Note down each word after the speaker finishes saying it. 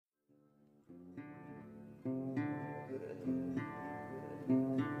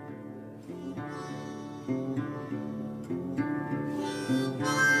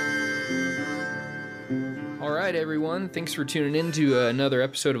right, everyone. Thanks for tuning in to another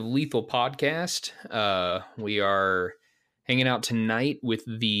episode of Lethal Podcast. We are hanging out tonight with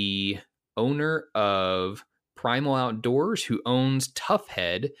the owner of Primal Outdoors, who owns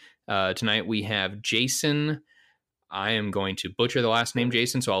Toughhead. Tonight we have Jason. I am going to butcher the last name,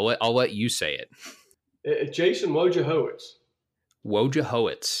 Jason, so I'll let you say it. Jason Wojciechowicz.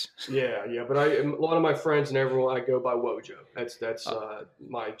 Wojciechowicz. Yeah, but a lot of my friends and everyone, I go by Wojo. That's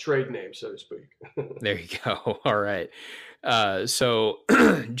my trade name, so to speak. There you go. All right. So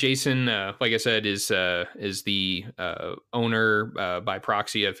Jason, like I said, is the owner by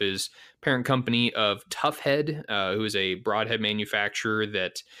proxy of his parent company of Toughhead, who is a broadhead manufacturer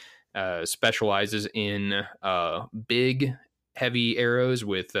that specializes in big, heavy arrows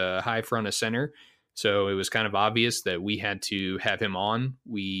with high front of center. So it was kind of obvious that we had to have him on.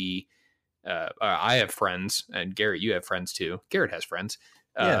 I have friends, and Garrett, you have friends too. Garrett has friends.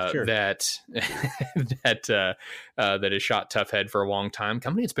 Sure. That has shot Toughhead for a long time.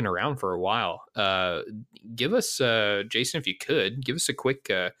 Company that's been around for a while. Give us, Jason, if you could, give us a quick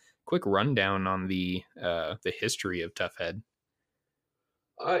rundown on the history of Toughhead.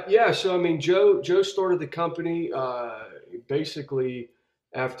 So I mean, Joe started the company basically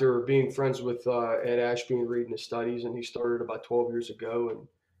after being friends with Ed Ashby and reading his studies, and he started about 12 years ago and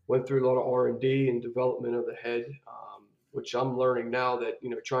went through a lot of R&D and development of the head. Which I'm learning now that,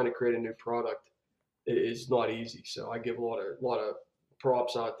 trying to create a new product is not easy. So I give a lot of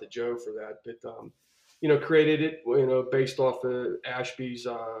props out to Joe for that. But, created it, based off of Ashby's,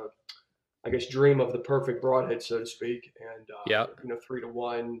 dream of the perfect broadhead, so to speak. And,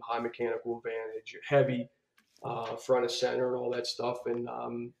 3-to-1, high mechanical advantage, heavy, front of center and all that stuff. And,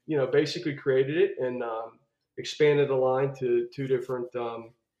 basically created it and expanded the line to 2 different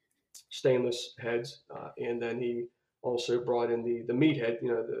stainless heads. And then he also brought in the meathead,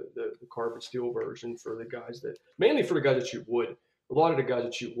 the carbon steel version for the guys mainly for the guys that shoot wood. A lot of the guys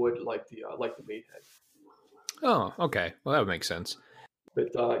that shoot wood like the meathead. Oh, okay. Well, that would make sense.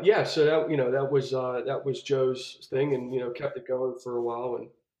 But so that was Joe's thing, and kept it going for a while,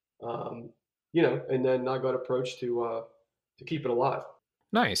 and and then I got approached to keep it alive.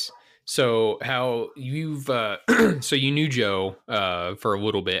 Nice. So how you've so you knew Joe for a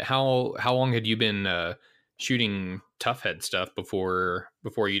little bit. How long had you been shooting Toughhead stuff before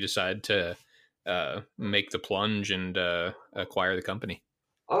you decided to make the plunge and acquire the company?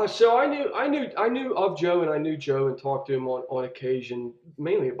 So I knew of Joe, and I knew Joe and talked to him on occasion,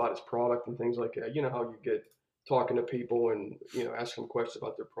 mainly about his product and things like that. You know how you get talking to people and ask them questions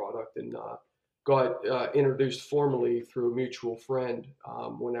about their product, and got introduced formally through a mutual friend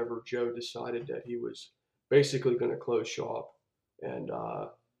whenever Joe decided that he was basically going to close shop. And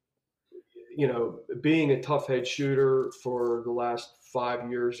being a Toughhead shooter for the last 5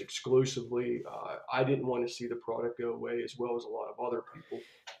 years exclusively, I didn't want to see the product go away, as well as a lot of other people.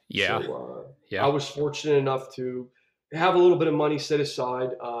 Yeah. So Yeah. I was fortunate enough to have a little bit of money set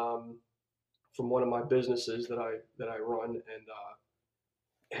aside from one of my businesses that I run,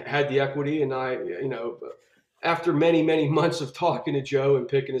 and had the equity. And after many months of talking to Joe and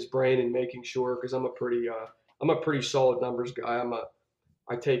picking his brain and making sure, because I'm a pretty solid numbers guy.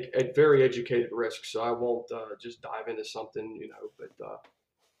 I take a very educated risk, so I won't just dive into something, But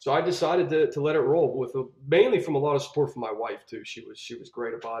so I decided to let it roll mainly from a lot of support from my wife too. She was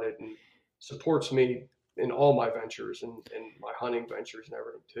great about it and supports me in all my ventures and my hunting ventures and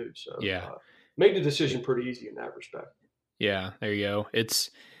everything too. So made the decision pretty easy in that respect. Yeah, there you go. It's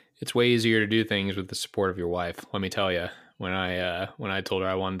way easier to do things with the support of your wife. Let me tell you, when I told her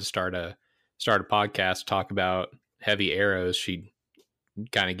I wanted to start a podcast, talk about heavy arrows, she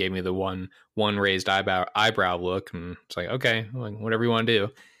kind of gave me the one raised eyebrow look, and it's like, okay, whatever you want to do.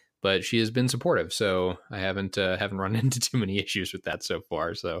 But she has been supportive, so I haven't run into too many issues with that so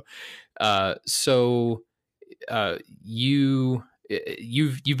far. So, you've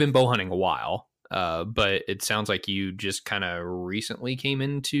been bow hunting a while, but it sounds like you just kind of recently came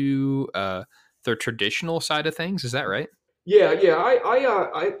into the traditional side of things. Is that right? Yeah.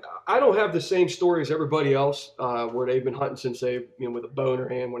 I don't have the same story as everybody else, where they've been hunting since with a bow in their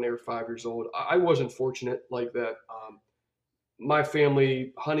hand when they were 5 years old. I wasn't fortunate like that. My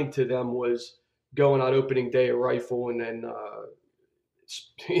family, hunting to them was going on opening day a rifle and then,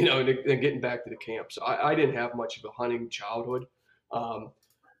 and getting back to the camp. So I didn't have much of a hunting childhood.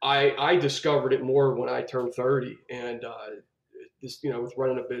 I discovered it more when I turned 30, and with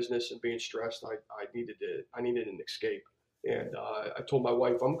running a business and being stressed, I needed an escape. And I told my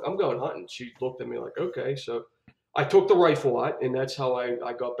wife, I'm going hunting. She looked at me like, okay. So I took the rifle out, and that's how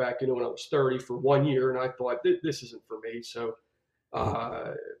I got back into it when I was 30 for 1 year. And I thought, this isn't for me. So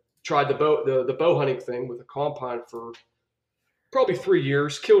tried the bow hunting thing with a compound for probably 3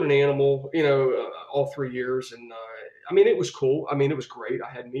 years. Killed an animal, all 3 years, and I mean, it was cool. I mean, it was great. I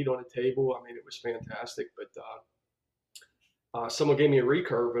had meat on the table. I mean, it was fantastic. But someone gave me a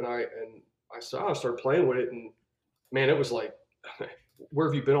recurve, and I started playing with it, and man, it was like, where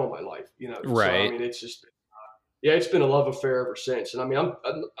have you been all my life? So I Right. mean, it's just yeah, it's been a love affair ever since. And I mean,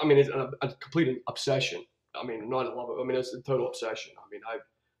 I mean, it's a complete obsession. I mean, not a love. I mean, it's a total obsession. I mean,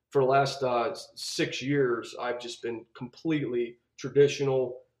 for the last 6 years, I've just been completely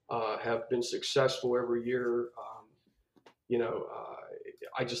traditional. Have been successful every year. You know,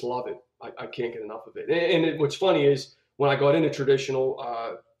 I just love it. I can't get enough of it. What's funny is when I got into traditional,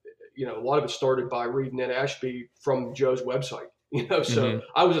 a lot of it started by reading Ed Ashby from Joe's website. So Hmm.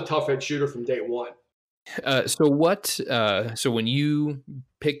 I was a tough head shooter from day one. So when you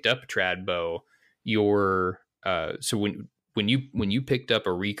picked up a trad bow, so when you picked up a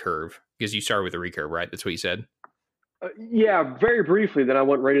recurve, because you started with a recurve, right? That's what you said. Yeah, very briefly. Then I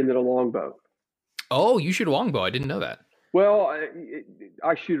went right into the longbow. Oh, you shoot a longbow. I didn't know that. Well,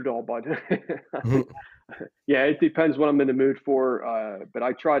 I shoot it all, bud. Yeah, it depends what I'm in the mood for. But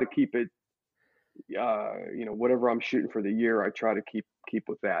I try to keep it, whatever I'm shooting for the year, I try to keep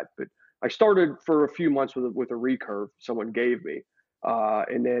with that. But I started for a few months with a recurve someone gave me,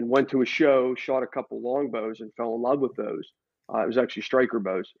 and then went to a show, shot a couple longbows, and fell in love with those. It was actually striker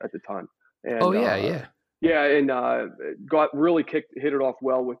bows at the time, Oh and yeah, yeah. yeah, and got really hit it off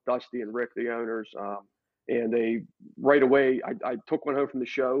well with Dusty and Rick, the owners. And they right away, I took one home from the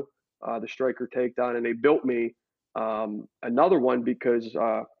show, the Striker Takedown, and they built me another one because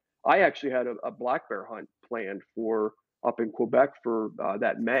I actually had a black bear hunt planned for up in Quebec for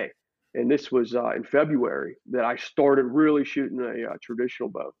that May. And this was in February that I started really shooting a traditional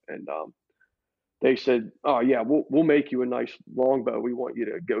bow. And they said, "Oh yeah, we'll make you a nice longbow. We want you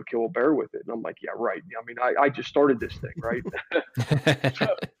to go kill a bear with it." And I'm like, "Yeah, right. I mean, I just started this thing, right?"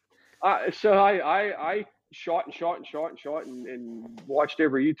 So I shot and shot and shot and shot and watched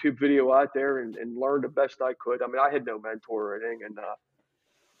every YouTube video out there and learned the best I could. I mean, I had no mentor or anything, and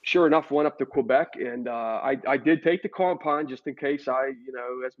sure enough, went up to Quebec, and I did take the compound just in case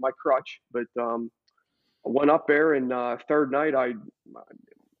as my crutch, but I went up there, and third night I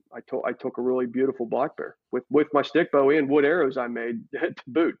took a really beautiful black bear with my stick bow and wood arrows I made to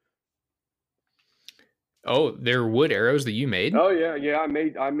boot. Oh, they're wood arrows that you made? Oh yeah. I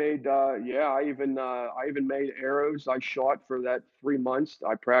even made arrows I shot for that 3 months.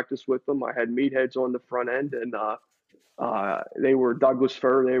 I practiced with them. I had meatheads on the front end, and they were Douglas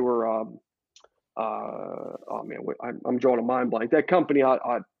fir. They were oh man, I'm drawing a mind blank. That company at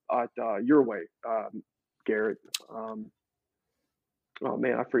your way, Garrett. Oh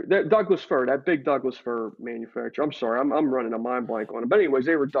man, I forget that Douglas fir, that big Douglas fir manufacturer. I'm sorry, I'm running a mind blank on it. But anyways,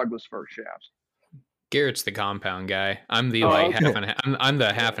 they were Douglas fir shafts. Garrett's the compound guy. I'm the Oh, like half okay. and half. I'm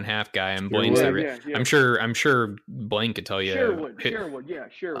the half and half guy, and Blaine's Yeah, the. yeah, yeah. I'm sure Blaine could tell you. Sherwood, yeah,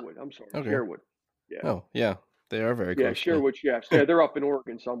 Sherwood. I'm sorry, Okay. Sherwood. Yeah, Oh, yeah. They are very yeah, close to me. Sherwood shafts. Yeah, they're up in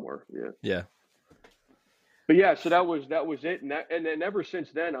Oregon somewhere. Yeah, Yeah. but yeah, so that was it, and then ever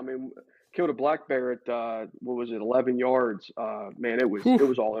since then, I mean, killed a black bear at what was it, 11 yards. Man, it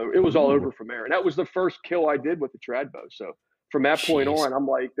was all over. It was all over from there, and that was the first kill I did with the trad bow. So from that point Jeez. on, I'm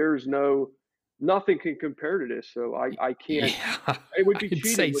like, nothing can compare to this. So I can't. Yeah, It would be I'd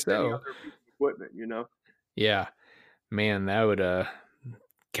say cheating with any so. other piece of equipment. Yeah, man, that would God,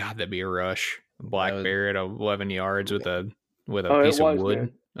 that'd be a rush. Black bear at 11 yards with a Oh, piece it of was, wood.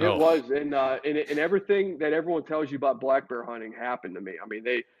 man. It Oh, was, and everything that everyone tells you about black bear hunting happened to me. I mean,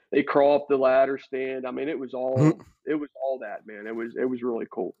 they crawl up the ladder stand. I mean, it was all that, man. It was really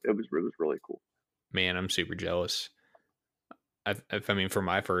cool. It was really cool. man, I'm super jealous. I mean, for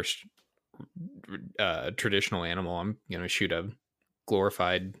my first traditional animal, I'm gonna shoot a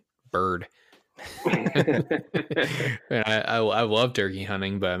glorified bird. And I love turkey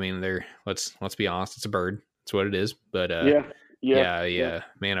hunting, but I mean, let's be honest, it's a bird. It's what it is. But yeah,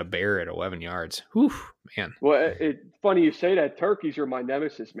 man, a bear at 11 yards. Whew, man. Well, it's funny you say that. Turkeys are my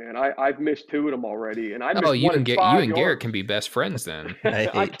nemesis, man. I've missed two of them already, and I Oh, missed you one and at you 5 and Garrett yards. can be best friends then. I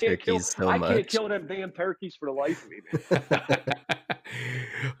hate can't turkeys so I much. can't kill them damn turkeys for the life of me, man.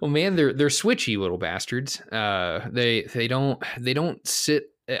 Well, man, they're switchy little bastards. They don't sit.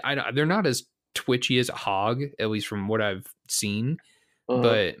 They're not as twitchy as a hog, at least from what I've seen. Uh-huh.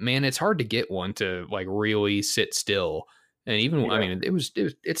 But man, it's hard to get one to like really sit still. And even I mean,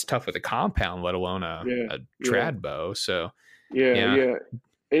 it's tough with a compound, let alone a trad bow. So yeah.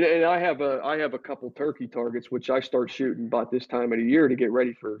 And I have a couple turkey targets which I start shooting about this time of the year to get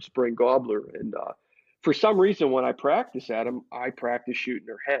ready for spring gobbler. And for some reason, when I practice at them, I practice shooting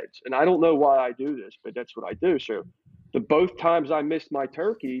their heads, and I don't know why I do this, but that's what I do. So, the both times I missed my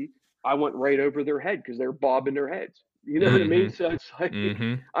turkey, I went right over their head because they're bobbing their heads. You know what I mean? Mm-hmm. So it's like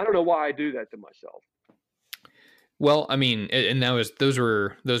Mm-hmm. I don't know why I do that to myself. Well, I mean, and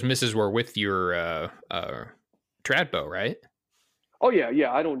those misses were with your trad bow, right? Oh yeah,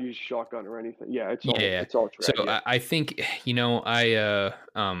 yeah. I don't use shotgun or anything. Yeah, Yeah. it's all So trad. Yeah. I think,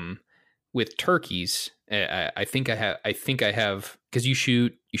 with turkeys, I have because you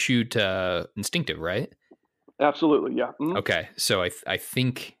shoot instinctive, right? Absolutely, yeah. Mhm. Okay, so I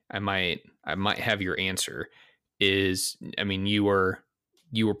think I might have your answer. Is I mean you were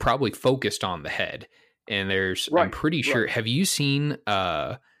probably focused on the head, and I'm Right, pretty sure. right. Have you seen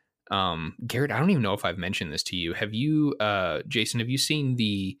Garrett? I don't even know if I've mentioned this to you. Have you Jason? Have you seen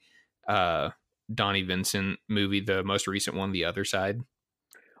the uh Donnie Vincent movie, the most recent one, The Other Side?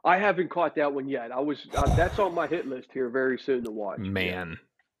 I haven't caught that one yet. That's on my hit list here very soon to watch. Yeah. Man.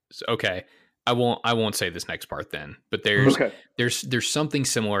 Okay. I won't say this next part then, but Okay. there's something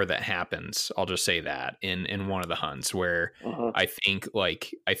similar that happens. I'll just say that in one of the hunts where Uh-huh. I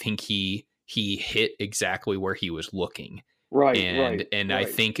think he hit exactly where he was looking. Right, right, And I right,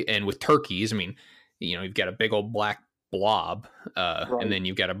 think, and with turkeys, I mean, you've got a big old black blob, and right, then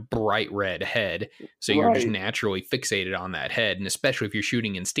you've got a bright red head, so you're just right. naturally fixated on that head. And especially if you're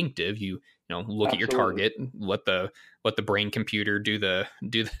shooting instinctive, look at your Absolutely. target, let the brain computer do the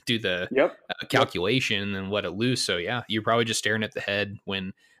Yep. Yep. calculation, and let it loose. So yeah, you're probably just staring at the head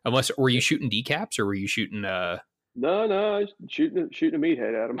when, unless, were you shooting decaps or were you shooting No, no, it's shooting a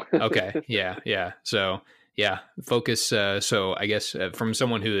meathead at okay, him. yeah. So yeah, focus. So I guess, from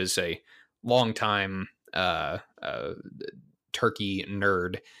someone who is a long time turkey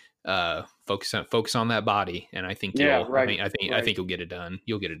nerd, focus on that body, and I think Yeah, you'll. I right, think I think I right. think you'll get it done.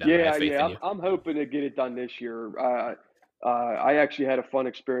 You'll get it done. I have Yeah, faith yeah. in I'm you. I'm hoping to get it done this year. I actually had a fun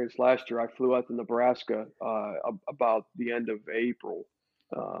experience last year. I flew out to Nebraska about the end of April,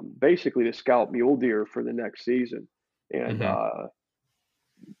 basically to scout mule deer for the next season, and Hmm.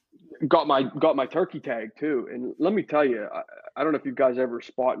 got my turkey tag too. And let me tell you, I don't know if you guys ever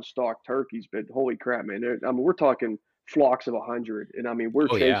spot and stalk turkeys, but holy crap, man! I mean, we're talking flocks of 100, and I mean, we're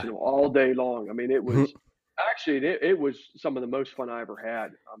Oh yeah. chasing them all day long. I mean, it was actually it was some of the most fun I ever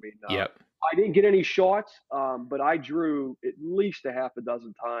had. I mean, Yep. I didn't get any shots, but I drew at least a half a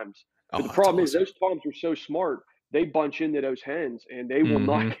dozen times. But Oh, the that's problem is awesome. those toms are so smart. They bunch into those hens and they will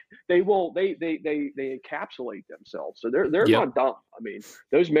not. Hmm. They won't. They encapsulate themselves. So they're Yep. not dumb. I mean,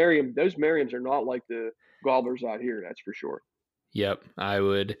 those Merriams are not like the gobblers out here. That's for sure. Yep, I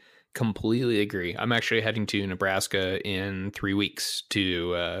would completely agree. I'm actually heading to Nebraska in 3 weeks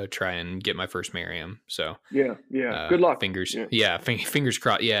to try and get my first Merriam. So, Yeah, yeah. Good luck. fingers, Yeah, yeah, fingers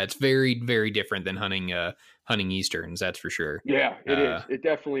crossed. Yeah, it's very, very different than hunting easterns. That's for sure. yeah. It Uh, is. It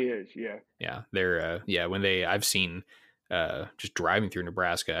definitely is. Yeah. yeah, yeah, I've seen, just driving through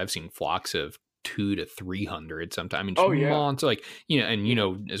Nebraska, I've seen flocks of 200 to 300 sometimes. I mean, just Oh yeah, months, like, and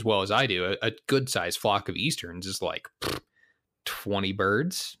yeah, as well as I do, a good sized flock of easterns is like 20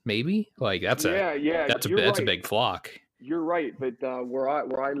 birds, maybe. Like yeah, yeah. You're that's a right. big flock. You're right, but where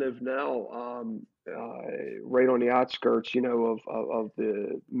I live now, right on the outskirts, of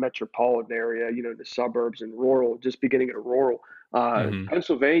the metropolitan area, the suburbs and rural, just beginning of rural, Hmm.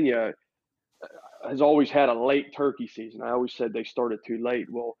 Pennsylvania has always had a late turkey season. I always said they started too late.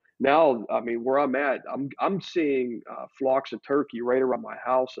 Well, now, I mean, where I'm at, I'm seeing flocks of turkey right around my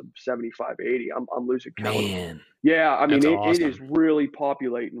house of 75, 80. I'm losing count of them. Man, Yeah, I mean, that's it is awesome. really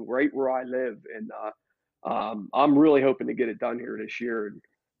populating right where I live, and I'm really hoping to get it done here this year. And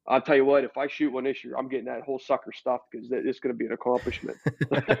I'll tell you what, if I shoot one this year, I'm getting that whole sucker stuffed because it's going to be an accomplishment.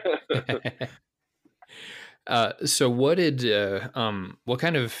 So what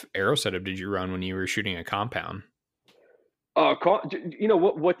kind of arrow setup did you run when you were shooting a compound?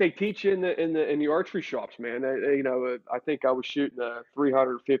 What they teach in the archery shops, man. I think I was shooting a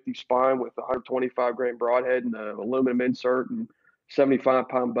 350 spine with a 125 grain broadhead and an aluminum insert and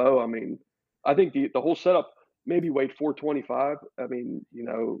 75-pound bow. I mean, I think the whole setup maybe weighed 425. I mean,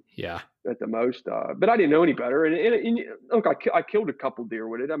 Yeah. at the most. But I didn't know any better. And look, I killed a couple deer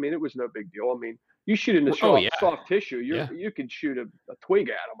with it. I mean, it was no big deal. I mean, you shoot in the Oh soft yeah. soft tissue, Yeah. you can shoot a twig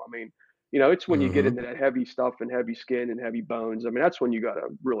at them. I mean, it's when you get Hmm. into that heavy stuff and heavy skin and heavy bones. I mean, that's when you got to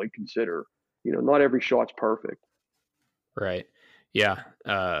really consider. Not every shot's perfect. Right. Yeah.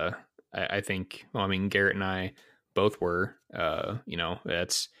 I think, well, I mean, Garrett and I both were,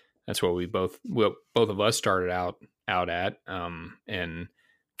 that's what both of us started out at, and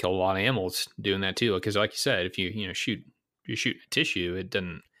killed a lot of animals doing that too. Because like you said, if you shoot tissue, it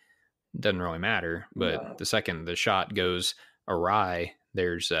doesn't, it doesn't really matter. But No. the second the shot goes awry,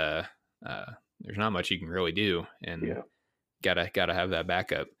 there's not much you can really do, and Yeah. gotta have that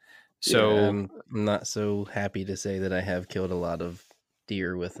backup. Yeah. So I'm not so happy to say that I have killed a lot of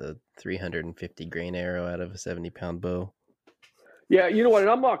deer with a 350 grain arrow out of a 70-pound bow. Yeah, you know what? And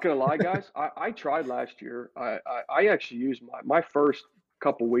I'm not gonna lie, guys. I tried last year. I actually used my first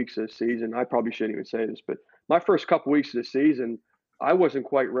couple weeks of the season. I probably shouldn't even say this, but my first couple weeks of the season, I wasn't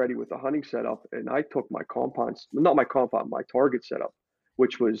quite ready with the hunting setup, and I took my compounds, not my compound, my target setup,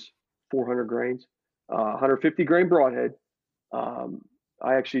 which was 400 grains, 150 grain broadhead. Um,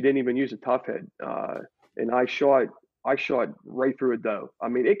 I actually didn't even use a tough head, and I shot right through a doe. I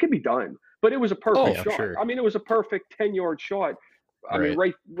mean, it could be done, but it was a perfect yeah, shot. sure. I mean, it was a perfect 10-yard shot. I mean,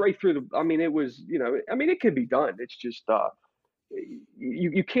 Right. right through the. I mean, it was, I mean, it could be done. It's just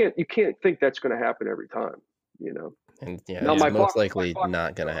you can't think that's going to happen every time. You know. And yeah, Now it's my most buck, likely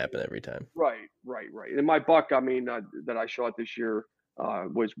not going to happen every time. right, right. And my buck, I mean, that I shot this year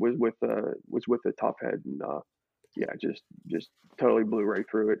was with the tough head, and yeah, just totally blew right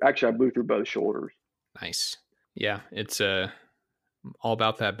through it. Actually, I blew through both shoulders. nice. Yeah, it's all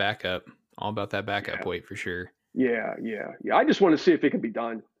about that backup. All about that backup Yeah. weight for sure. Yeah. I just want to see if it can be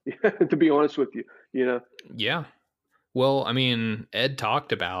done. To be honest with you, Yeah. Well, I mean, Ed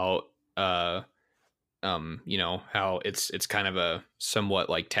talked about how it's kind of a somewhat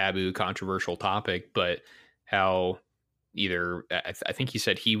like taboo, controversial topic, but how either I think he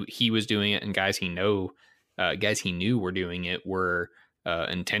said he was doing it, and guys he knew were doing it were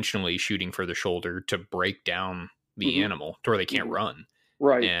intentionally shooting for the shoulder to break down the Mhm. animal to where they can't Mhm. run.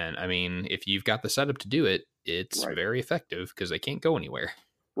 Right, And I mean, if you've got the setup to do it, it's right, very effective because they can't go anywhere.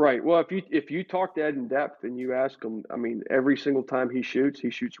 right. Well, if you talk to Ed in depth and you ask him, I mean, every single time he shoots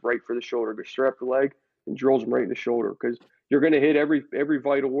right for the shoulder, goes straight up the leg and drills him right in the shoulder because you're going to hit every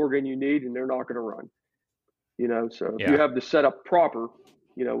vital organ you need, and they're not going to run. So if you Yeah. have the setup proper,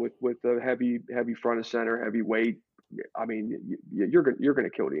 with the heavy front and center, heavy weight, I mean, you're gonna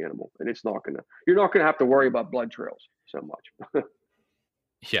kill the animal, and you're not gonna have to worry about blood trails so much.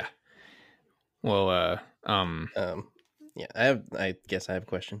 Yeah. Well, Yeah, I guess I have a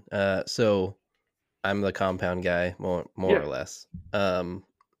question. So I'm the compound guy, more Yeah, or less.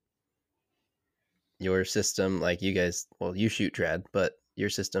 Your system, like you guys, well, you shoot trad, but your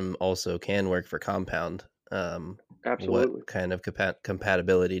system also can work for compound. absolutely. What kind of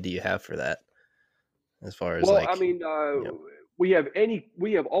compatibility do you have for that? As far as Well, like, I mean, we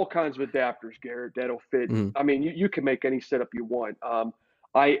have all kinds of adapters, Garrett, that'll fit. Mhm. I mean, you can make any setup you want.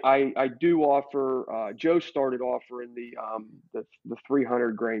 I do offer. Joe started offering the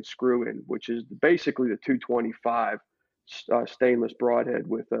 300 grain screw in, which is basically the 225 stainless broadhead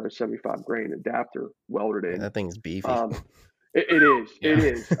with a 75 grain adapter welded in. that thing's beefy. Um, it is. Yeah. It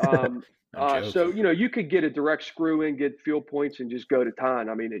is. No joke. So you could get a direct screw in, get fuel points, and just go to town.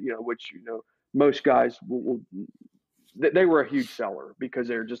 I mean, which most guys will they were a huge seller because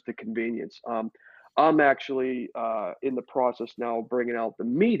they're just the convenience. I'm actually in the process now of bringing out the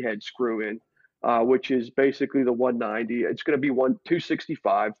meathead screw in, which is basically the 190. It's going to be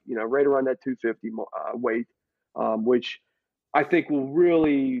 265, right around that 250 weight, which I think will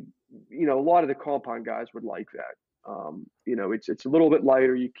really, a lot of the compound guys would like that. It's a little bit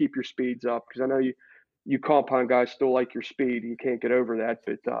lighter. You keep your speeds up because I know you compound guys still like your speed. You can't get over that,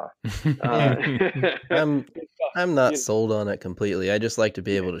 but I'm not you- sold on it completely. I just like to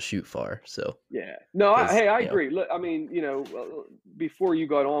be able to shoot far. So yeah. No, Because, I you know. agree. Look, I mean, before you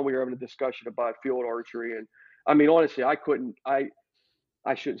got on, we were having a discussion about field archery, and I mean, honestly, I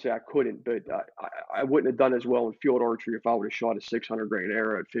shouldn't say I couldn't, but I wouldn't have done as well in field archery if I would have shot a 600 grain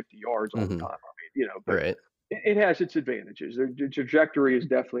arrow at 50 yards all the Mhm. time. I mean, but right. it has its advantages. The trajectory is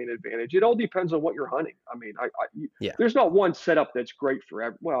definitely an advantage. It all depends on what you're hunting. I mean, Yeah. there's not one setup that's great for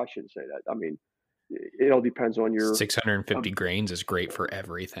every. Well, I shouldn't say that. I mean, it all depends on your 650 grains is great for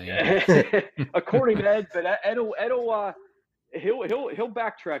everything. according to Ed, but Ed'll he'll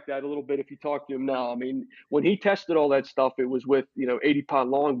backtrack that a little bit if you talk to him now. I mean, when he tested all that stuff, it was with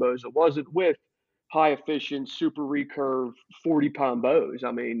 80-pound longbows. It wasn't with high efficient super recurve 40-pound bows.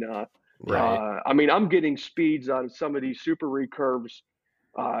 I mean, Right. I'm getting speeds out of some of these super recurves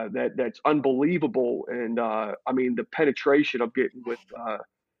that's unbelievable, and I mean the penetration I'm getting with a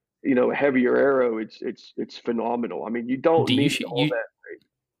heavier arrow, it's phenomenal. I mean, you don't Do you need shoot all that.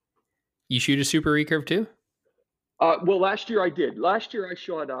 you shoot a super recurve too? Well, last year I did. Last year I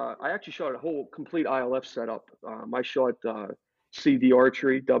actually shot a whole complete ILF setup. I shot CD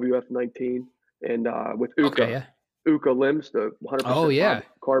archery, WF-19, and with Okay, yeah. Uka limbs, the 100% Oh, yeah.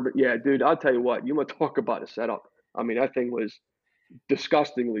 carbon. Yeah, dude, I'll tell you what, you want to talk about a setup. I mean, that thing was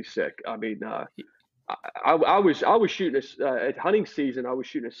disgustingly sick. I mean, I was shooting at hunting season. I was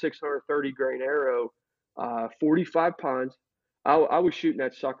shooting a 630 grain arrow, 45 pounds. I was shooting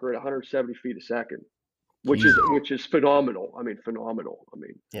that sucker at 170 feet a second, which is phenomenal. I mean, phenomenal. I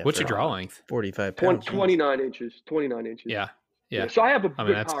mean, Yeah, What's for your draw length? 45 pounds. 29 inches. 29 inches. Yeah. Yeah. So I have a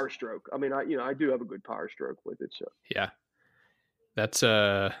good that's- power stroke. I mean, I do have a good power stroke with it. So Yeah. That's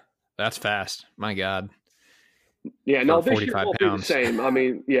fast. My God. yeah, no, this year 45 won't pounds. be the same. I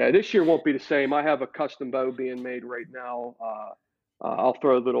mean, yeah, this year won't be the same. I have a custom bow being made right now. I'll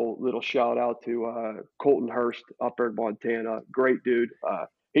throw a little shout out to Colton Hurst up there in Montana. Great dude.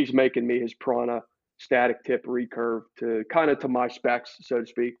 He's making me his Prana static tip recurve to kind of to my specs, so to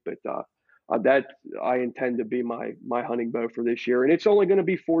speak. But that I intend to be my hunting bow for this year, and it's only going to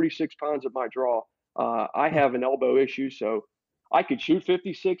be 46 pounds at my draw. I have an elbow issue, so I could shoot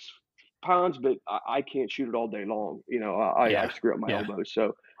 56 pounds, but I can't shoot it all day long. You know, I screw up my elbow,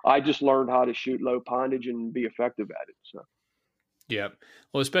 so I just learned how to shoot low poundage and be effective at it. So. Yep.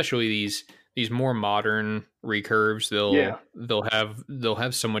 Well, especially these more modern recurves, they'll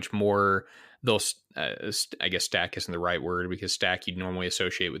have so much more. I guess stack isn't the right word, because stack you'd normally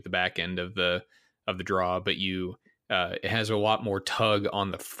associate with the back end of the draw, but it has a lot more tug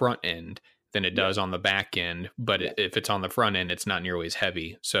on the front end than it does on the back end. But if it's on the front end, it's not nearly as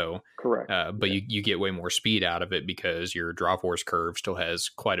heavy. So correct. But you get way more speed out of it because your draw force curve still has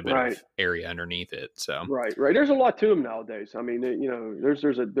quite a bit of area underneath it. So right. There's a lot to them nowadays. I mean, you know,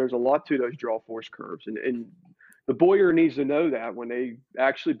 there's a lot to those draw force curves, and the Boyer needs to know that when they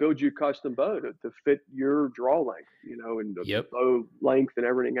actually build you a custom bow to fit your draw length, you know, and the bow length and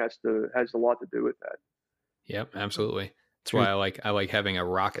everything has a lot to do with that. Yep, absolutely. That's why I like having a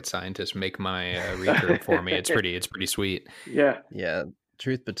rocket scientist make my recurve for me. It's pretty sweet. Yeah. Yeah.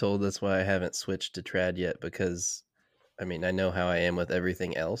 Truth be told, that's why I haven't switched to trad yet, because I mean, I know how I am with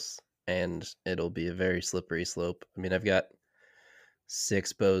everything else, and it'll be a very slippery slope. I mean, I've got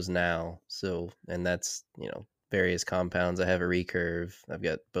 6 bows now, and that's, you know, various compounds. I have a recurve, I've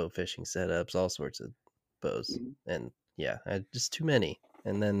got bow fishing setups, all sorts of bows, and just too many.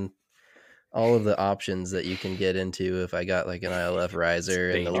 And then all of the options that you can get into if I got like an ILF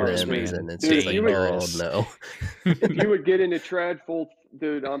riser and the limbs, and it's just like, oh no. If you would get into trad full,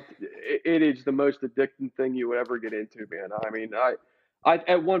 dude, it is the most addicting thing you would ever get into, man. I mean, I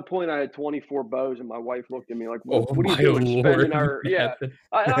at one point I had 24 bows, and my wife looked at me like, what are you doing? Spending our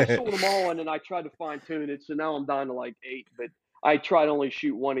I sold them all, and then I tried to fine tune it, so now I'm down to like 8. But I try to only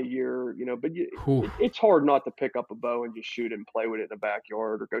shoot one a year, you know. But it's hard not to pick up a bow and just shoot it and play with it in the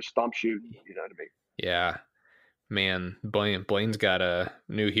backyard or go stump shooting. You know what I mean? Yeah, man, Blaine's got a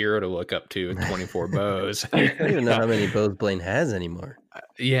new hero to look up to with 24 bows. I don't even know how many bows Blaine has anymore.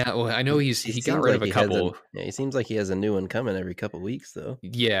 Yeah, well, I know he got rid of a couple. He seems like he has a new one coming every couple weeks, though.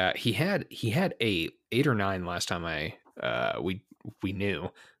 Yeah, he had 8 or 9 last time we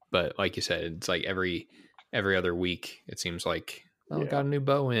knew, but like you said, it's like every other week it seems like, got a new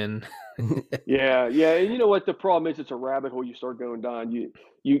bow in. yeah, and you know what the problem is? It's a rabbit hole you start going down.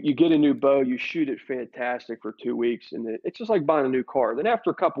 You get a new bow, you shoot it fantastic for 2 weeks, and it's just like buying a new car. Then after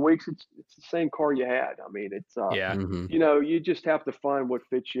a couple of weeks, it's the same car you had. I mean, it's you know, you just have to find what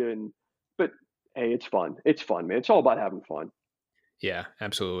fits you. But hey, it's fun. It's fun, man. It's all about having fun. Yeah,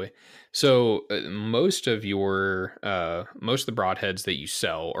 absolutely. So most of the broadheads that you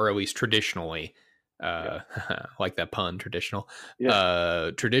sell, or at least traditionally, like that pun, traditional.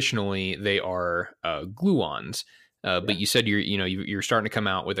 Traditionally, they are glue-ons. But you said you're starting to come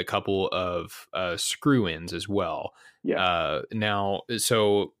out with a couple of screw-ins as well. Yeah. Now,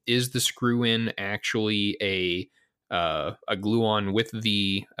 so is the screw-in actually a glue-on with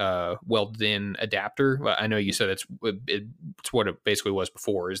the welded-in adapter? I know you said it's what it basically was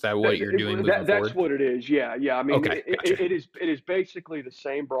before. Is that what you're doing moving forward? That's what it is. Yeah. I mean, okay, gotcha. It is basically the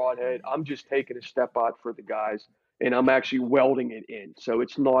same broadhead. I'm just taking a step out for the guys, and I'm actually welding it in. So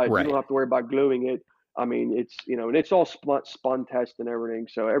it's not you don't have to worry about gluing it. I mean, it's and it's all spun test and everything.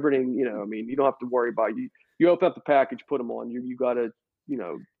 So everything, I mean, you don't have to worry about you open up the package, put them on. You got a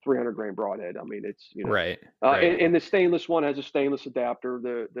 300 grain broadhead. I mean, it's right. And the stainless one has a stainless adapter.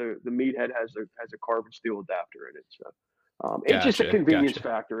 The meathead has a carbon steel adapter in it. So it's just a convenience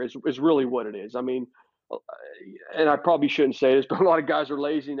factor is really what it is. I mean, and I probably shouldn't say this, but a lot of guys are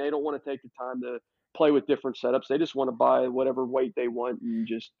lazy and they don't want to take the time to play with different setups. They just want to buy whatever weight they want and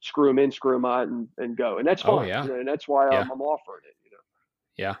just screw them in, screw them out, and go. And that's fine. Oh, yeah. And that's why I'm offering it.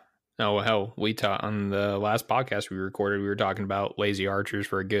 Yeah. Oh, hell, we taught on the last podcast we recorded, we were talking about lazy archers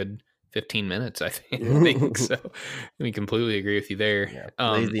for a good 15 minutes, I think. Yeah. So we completely agree with you there.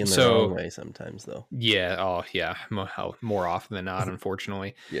 Yeah, lazy in the wrong So way sometimes, though. yeah, oh yeah, more often than not,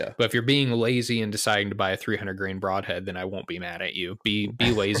 unfortunately. Yeah. But if you're being lazy and deciding to buy a 300 grain broadhead, then I won't be mad at you. Be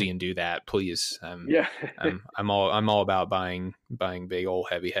lazy and do that, please. Yeah. I'm all about buying big old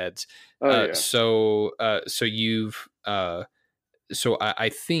heavy heads. Oh yeah. So you've so I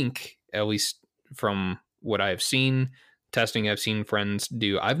think, at least from what I've seen, testing I've seen friends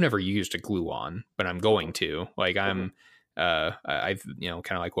do, I've never used a glue on, but I'm going to. Like I've kind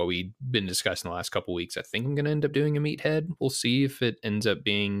of like what we've been discussing the last couple weeks. I think I'm going to end up doing a meathead. We'll see if it ends up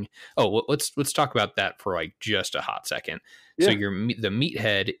being. Oh, well, let's talk about that for like just a hot second. Yeah. So the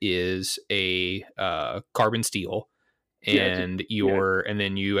meathead is a carbon steel, and and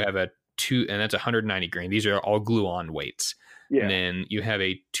then you have a and that's 190 grain. These are all glue on weights. Yeah. And then you have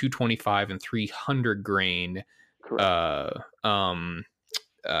a 225 and 300 grain Correct.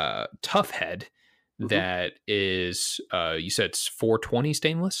 tough head that is you said it's 420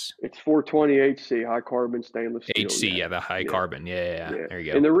 stainless. It's 420 HC, high carbon stainless steel. HC, yeah, the high carbon. Yeah. There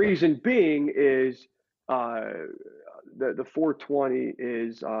you go. And the reason being is the 420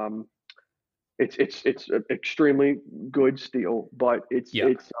 is it's extremely good steel, but it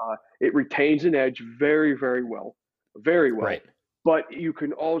retains an edge very, very well. Very well. Right. But you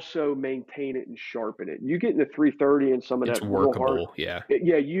can also maintain it and sharpen it. You get into 330 and some of It's that workable. real hard, Yeah.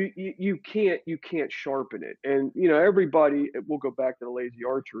 you can't sharpen it. And everybody, we'll go back to the lazy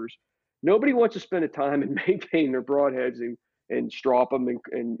archers. Nobody wants to spend the time and maintain their broadheads and strop them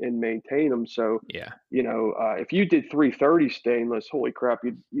and maintain them. So yeah, if you did 330 stainless, holy crap,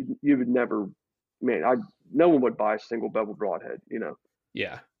 you would never, man. No one would buy a single bevel broadhead.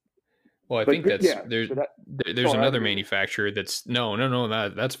 Yeah. Well, I think there's so another manufacturer that's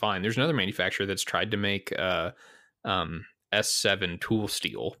that's fine. There's another manufacturer that's tried to make S7 tool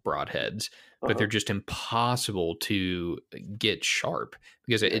steel broadheads, but they're just impossible to get sharp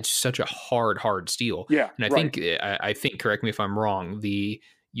because it's such a hard steel. Yeah, and I think correct me if I'm wrong,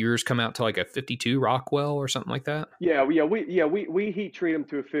 yours come out to like a 52 Rockwell or something like that. We heat treat them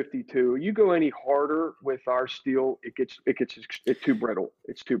to a 52. You go any harder with our steel, it's too brittle.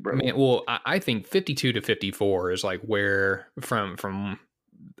 It's too brittle. Man, well, I think 52 to 54 is like where from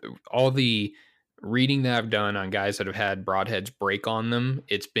all the reading that I've done on guys that have had broadheads break on them,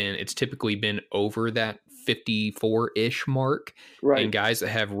 it's typically been over that 54-ish mark. Right. And guys that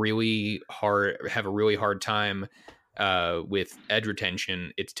have a really hard time with edge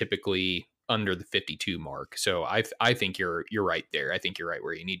retention, it's typically under the 52 mark. So I think you're right there. I think you're right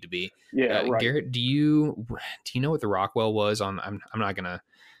where you need to be. Yeah, right. Garrett, do you know what the Rockwell was on? I'm not gonna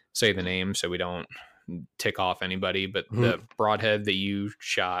say the name so we don't tick off anybody, but the broadhead that you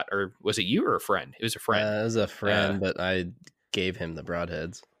shot, or was it you or a friend? It was a friend. It was a friend, but I gave him the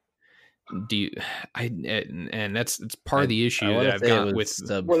broadheads. And that's part of the issue that I've got with.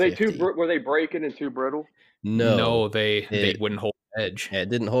 Were they breaking and too brittle? No, they wouldn't hold an edge. Yeah, it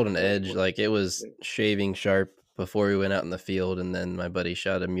didn't hold an edge. Like it was shaving sharp before we went out in the field, and then my buddy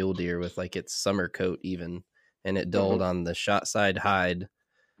shot a mule deer with like its summer coat even, and it dulled on the shot side hide,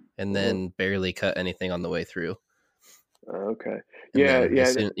 and then barely cut anything on the way through. Okay.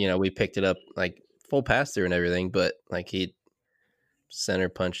 We picked it up like full pass through and everything, but like he center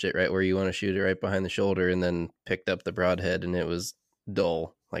punched it right where you want to shoot it, right behind the shoulder, and then picked up the broadhead, and it was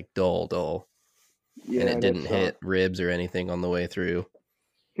dull. Yeah, and it didn't hit ribs or anything on the way through.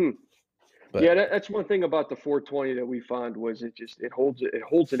 But, that's one thing about the 420 that we found was it holds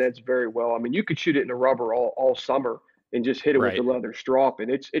an edge very well. I mean, you could shoot it in a rubber all summer and just hit it with the leather strop,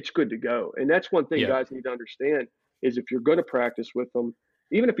 and it's good to go. And that's one thing guys need to understand is if you're going to practice with them,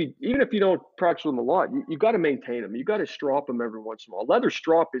 even if you don't practice with them a lot, you got to maintain them. You got to strop them every once in a while. Leather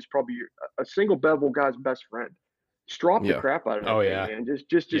strop is probably a single bevel guy's best friend. Strop the crap out of that thing, man.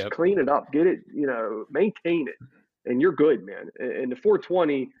 Just clean it up, get it, maintain it, and you're good, man. And the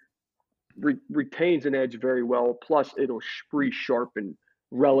 420 retains an edge very well. Plus, it'll re-sharpen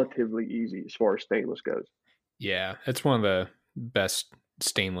relatively easy as far as stainless goes. Yeah, it's one of the best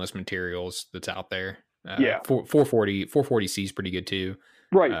stainless materials that's out there. 440C is pretty good too.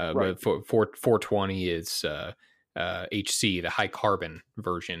 Right. But 420 is HC. The high carbon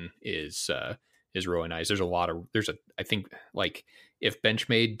version is really nice. I think like if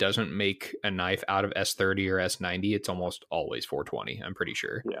Benchmade doesn't make a knife out of S30 or S90, it's almost always 420. I'm pretty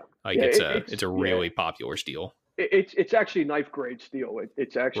sure. Yeah. Like it's a really popular steel. It's actually knife grade steel.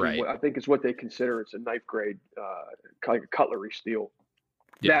 It's actually I think it's what they consider. It's a knife grade like a cutlery steel.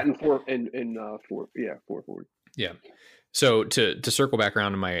 Yeah. That and 440. Yeah. So to circle back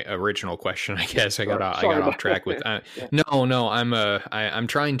around to my original question, I guess I got Sorry off about track with yeah. no, I'm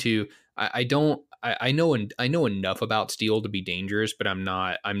trying to I don't I know enough about steel to be dangerous, but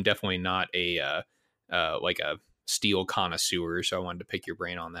I'm definitely not a like a steel connoisseur, so I wanted to pick your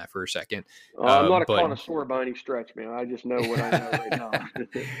brain on that for a second. I'm not a But connoisseur by any stretch, man. I just know what I know right now.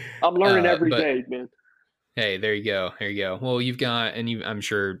 I'm learning every but day, man. hey, there you go. There you go. Well, you've got, and you, I'm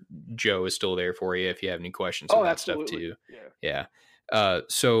sure Joe is still there for you if you have any questions with Oh, that stuff absolutely. too. Yeah. Yeah.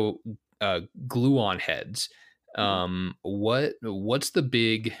 So glue on heads. Mhm. What's the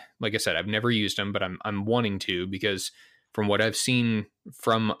big, like I said, I've never used them, but I'm wanting to, because from what I've seen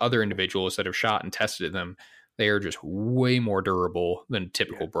from other individuals that have shot and tested them, they are just way more durable than a Yeah.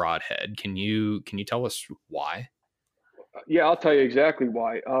 typical broadhead. Can you tell us why? Yeah, I'll tell you exactly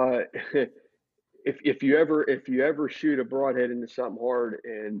why. If you ever shoot a broadhead into something hard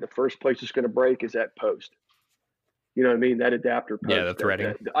and the first place it's going to break is that post, you know what I mean? That adapter Yeah, the post.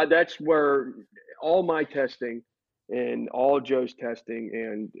 threading. That's where all my testing and all Joe's testing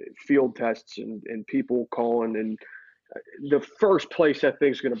and field tests and people calling, and the first place that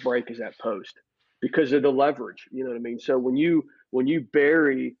thing's going to break is that post because of the leverage. You know what I mean? So when you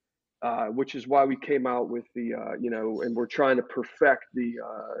bury, which is why we came out with the and we're trying to perfect the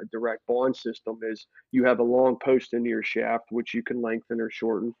direct bond system, is you have a long post into your shaft which you can lengthen or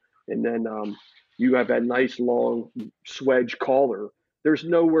shorten, and then you have that nice long swedge collar. There's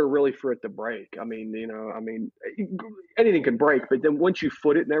nowhere really for it to break. I mean, anything can break, but then once you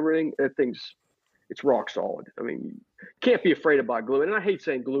foot it and everything, that thing's it's rock solid. I mean, can't be afraid about glue. And I hate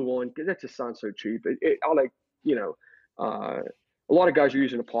saying glue on because that just sounds so cheap. I like, you know, a lot of guys are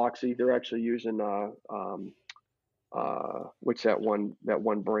using epoxy. They're actually using what's that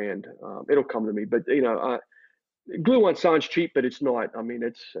one brand? It'll come to me, but glue on sounds cheap, but it's not. I mean,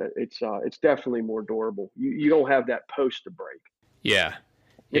 it's definitely more durable. You don't have that post to break. Yeah.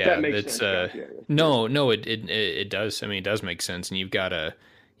 If that Yeah, makes that's sense, guys. Yeah, yeah, no, it does. I mean, it does make sense, and you got a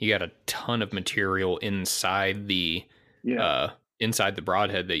ton of material yeah. uh inside the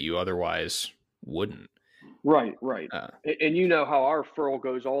broadhead that you otherwise wouldn't. Right, right. Uh, And you know how our furl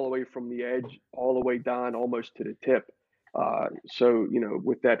goes all the way from the edge, all the way down almost to the tip. So,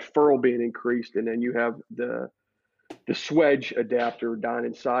 with that furl being increased, and then you have the swedge adapter down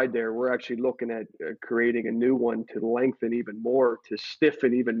inside there, we're actually looking at creating a new one to lengthen even more, to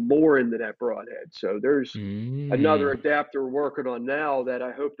stiffen even more into that broadhead. So there's another mm, adapter we're working on now that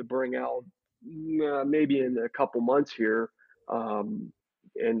I hope to bring out maybe in a couple months here. Um,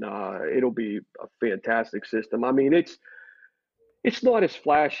 and it'll be a fantastic system. I mean, it's not as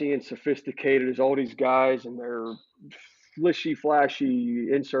flashy and sophisticated as all these guys and their flishy, flashy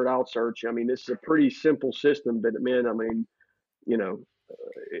insert outsert. I mean, this is a pretty simple system, but man, I mean, you know,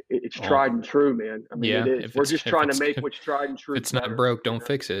 it's well, tried and true, man. I mean, it yeah. is. We're just If trying to it's make if what's tried and true it's not better. broke, don't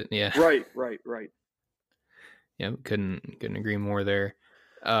fix it. Yeah. Right, right, right. Yeah, couldn't agree more there.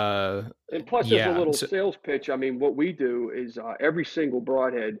 And plus, as a Yeah. little So, sales pitch, I mean, what we do is every single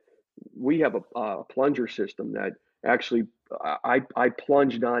broadhead, we have a plunger system that actually I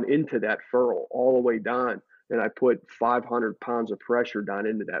plunge down into that furl all the way down, and I put 500 pounds of pressure down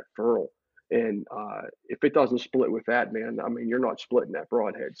into that furl. And if it doesn't split with that, man, I mean, you're not splitting that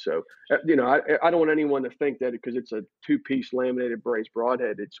broadhead. So, I don't want anyone to think that because it's a two-piece laminated brazed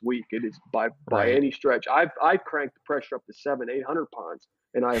broadhead, it's weak. It is by right. any stretch. I've cranked the pressure up to 700-800 pounds,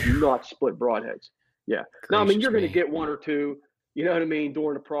 and I have not split broadheads. Yeah. Now, I mean, you're Gracious going to me. get one or two, you know what I mean,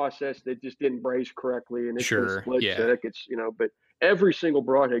 during the process that just didn't braze correctly and it's going to Sure. split. So Yeah. that gets, but every single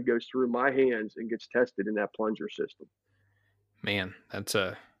broadhead goes through my hands and gets tested in that plunger system. Man, that's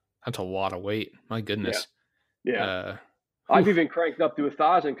a lot of weight. My Yeah. goodness. Yeah. Uh, I've whew. even cranked up to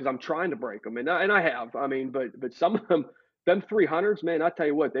 1,000 because I'm trying to break them, and I have. I mean, but some of them 300s, man, I tell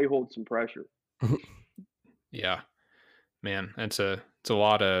you what, they hold some pressure. Yeah, man, it's a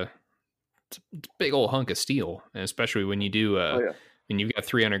lot of it's a big old hunk of steel, and especially when you do Oh yeah. when you've got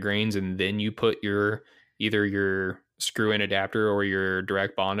 300 grains and then you put your either your screw in adapter or your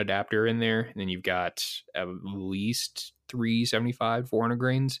direct bond adapter in there, and then you've got at least 375 400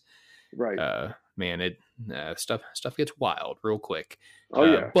 grains. Right. Man, it stuff gets wild real quick. Oh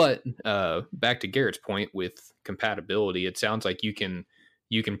yeah. But back to Garrett's point with compatibility, it sounds like you can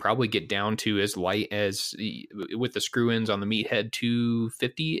probably get down to as light as with the screw ins on the meathead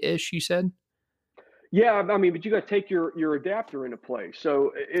 250 ish. You said Yeah, I mean, but you got to take your adapter into play.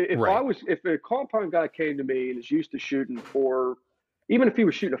 So right? if a compound guy came to me and is used to shooting for, even if he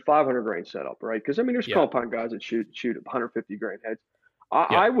was shooting a 500 grain setup, right? Because I mean, there's Yeah, compound guys that shoot 150 grain heads. yep.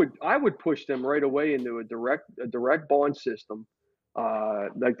 I would push them right away into a direct bond system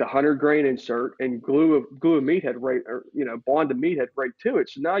like the 100 grain insert, and glue a meathead right, or bond a meathead right to it.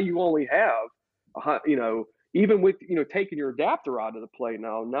 So now you only have even with taking your adapter out of the plate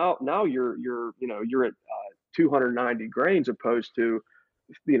now you're at 290 grains opposed to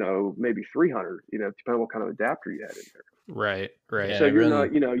maybe 300, depending on what kind of adapter you had in there. Right. Yeah, So I you're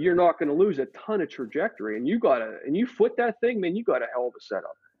run- not you're not going to lose a ton of trajectory, and you foot that thing, man, you got a hell of a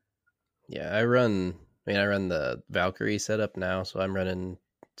setup. Yeah, I run the Valkyrie setup now, so I'm running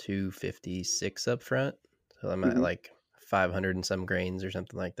 256 up front. So I'm at Mhm. like 500 and some grains or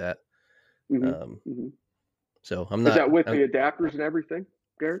something like that. Mhm. So I'm Is not. that with the adapters and everything,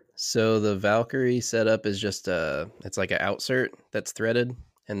 Garrett? So the Valkyrie setup is just it's like an outsert that's threaded,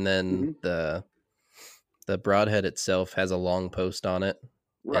 and then Mhm. the broadhead itself has a long post on it,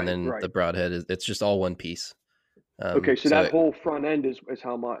 Right, and then right. the broadhead it's just all one piece. Okay, so so that whole front end is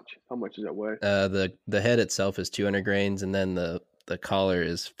how much? How much does that weigh? the head itself is 200 grains, and then the collar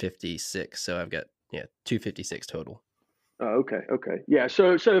is 56. So I've got 256 total. Oh, okay. Yeah,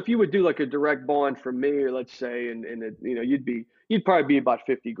 so if you would do like a direct bond from me, or let's say, and it, you'd probably be about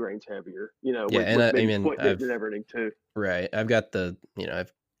 50 grains heavier, Yeah, and with I maybe mean footing it and everything too. Right. I've got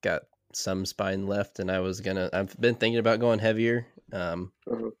I've got some spine left, and I've been thinking about going heavier,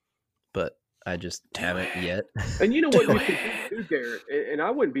 Uh-huh. but I just haven't yet. And you know what Do you can do, Garrett, and I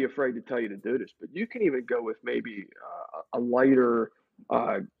wouldn't be afraid to tell you to do this, but you can even go with maybe a lighter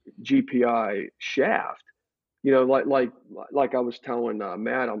GPI shaft. Like I was telling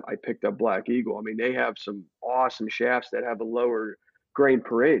Matt, I picked up Black Eagle. I mean, they have some awesome shafts that have a lower grain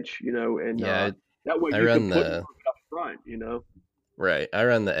per inch, and Yeah, that way I you run can put more the of it up front. right. I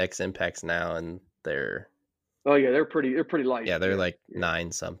run the X Impacts now, and they're Oh yeah, they're pretty light. they're like Yeah.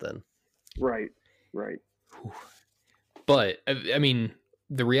 9 something. Right. But I mean,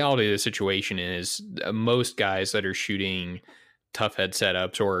 the reality of the situation is most guys that are shooting tough head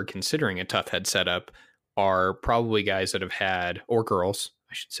setups or considering a tough head setup are probably guys that have had, or girls,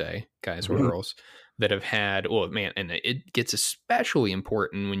 I should say, guys or girls that have had, well, man, and it gets especially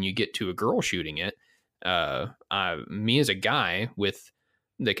important when you get to a girl shooting it. Me as a guy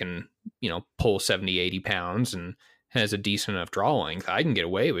that can, pull 70, 80 pounds and has a decent enough draw length, I can get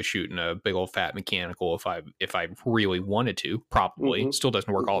away with shooting a big old fat mechanical if I really wanted to. Probably Mhm. still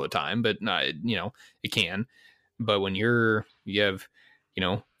doesn't work all the time, but it can. But when you have,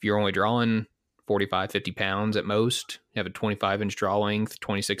 if you're only drawing 45, 50 pounds at most, you have a 25-inch draw length,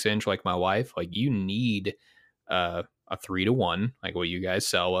 26-inch like my wife, like you need a 3-to-1, like what you guys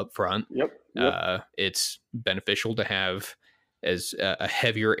sell up front. Yep. It's beneficial to have as a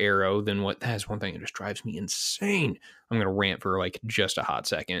heavier arrow than what that's one thing that just drives me insane. I'm going to rant for like just a hot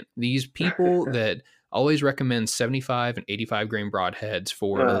second. These people that always recommend 75 and 85 grain broadheads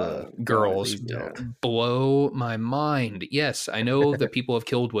for girls blow my mind. Yes, I know that people have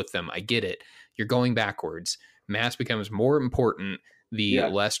killed with them. I get it. You're going backwards. Mass becomes more important the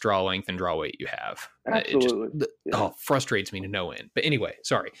less draw length and draw weight you have. Absolutely. It just frustrates me to no end. But anyway,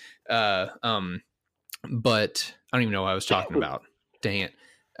 sorry. But I don't even know what I was talking about. Dang it.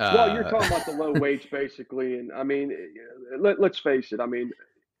 Well, you're talking about the low weights basically, and I mean, let's face it. I mean,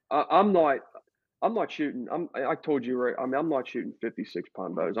 I'm not shooting. I told you, right. I mean, I'm not shooting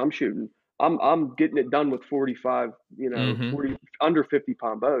 56-pound bows. I'm getting it done with 45. 40 under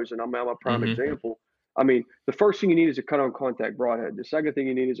 50-pound bows, and I'm a prime example. I mean, the first thing you need is a cut-on contact broadhead. The second thing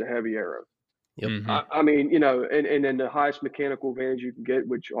you need is a heavy arrow. Yep. I mean, and then the highest mechanical advantage you can get,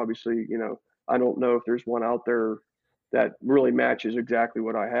 which obviously, I don't know if there's one out there that really matches exactly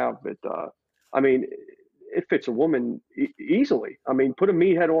what I have, but I mean, it fits a woman easily. I mean, put a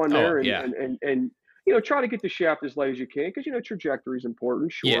meathead on there and try to get the shaft as light as you can, because trajectory is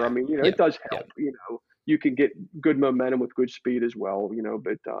important. Sure, Yeah. I mean, it does help. You can get good momentum with good speed as well.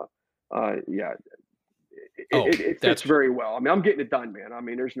 But it fits very well. I mean, I'm getting it done, man. I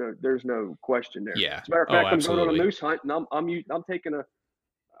mean, there's no question there. Yeah. As a matter of fact, I'm absolutely. going on a moose hunt, and I'm taking a.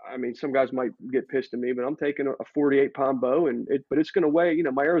 I mean, some guys might get pissed at me, but I'm taking a 48-pound bow, but it's going to weigh.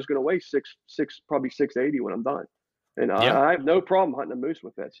 My arrow's going to weigh probably 680 when I'm done, and I have no problem hunting a moose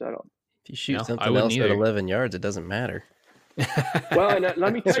with that setup. If you shoot something else at 11 yards, it doesn't matter. Well, and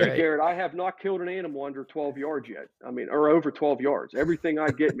let me tell you, Garrett, I have not killed an animal under 12 yards yet. I mean, or over 12 yards. Everything I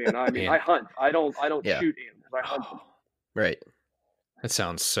get, man. I mean, I hunt. I don't shoot animals. I hunt them. Right. That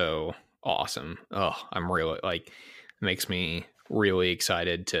sounds so awesome. Oh, I'm really makes me really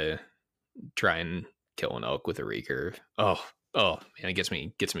excited to try and kill an elk with a recurve. Oh man, it gets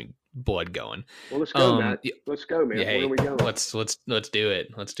me blood going. Well, let's go, Matt. Let's go, man. Yeah, hey, where are we going? Let's do it.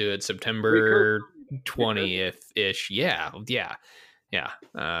 Let's do it. September 20th ish. Yeah.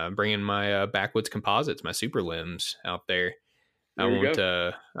 Bringing my backwoods composites, my super limbs out there. I There you won't,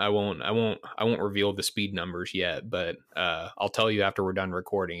 go. I won't reveal the speed numbers yet, but I'll tell you after we're done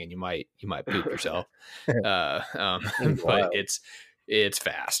recording, and you might poop yourself. Seems But wild. it's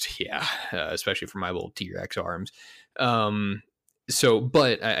fast, yeah, especially for my little T-Rex arms. So,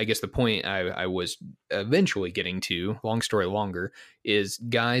 but I guess the point I was eventually getting to, long story longer, is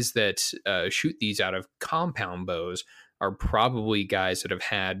guys that shoot these out of compound bows are probably guys that have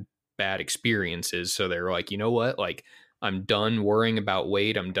had bad experiences. So they're like, you know what, like, I'm done worrying about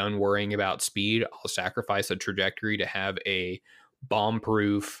weight. I'm done worrying about speed. I'll sacrifice the trajectory to have a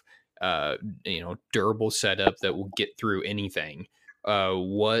bomb-proof, durable setup that will get through anything.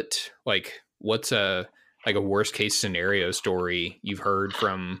 What's a worst case scenario story you've heard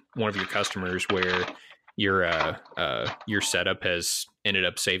from one of your customers where your setup has ended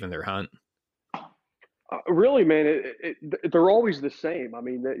up saving their hunt? Really, man, they're always the same. I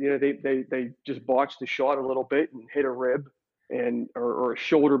mean, they just botched the shot a little bit and hit a rib or a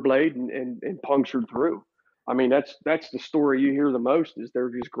shoulder blade and punctured through. I mean, that's the story you hear the most. Is they're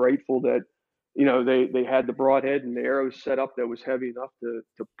just grateful that they had the broadhead and the arrows set up that was heavy enough to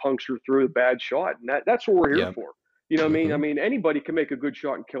puncture through a bad shot, and that's what we're here Yeah. for. You know what I mean? I Mm-hmm. mean, anybody can make a good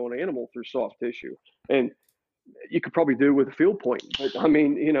shot and kill an animal through soft tissue, and you could probably do it with a field point. But I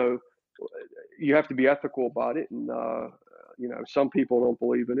mean, you have to be ethical about it, and some people don't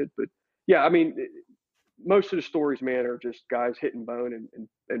believe in it. But yeah, I mean, most of the stories, man, are just guys hitting bone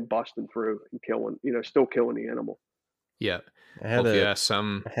and busting through and killing, still killing the animal. Yeah. I Well, had if you a ask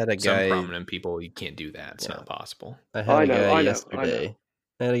some I had a guy prominent people, you can't do that. It's yeah. not possible. I had I a know, guy I know, I know. yesterday.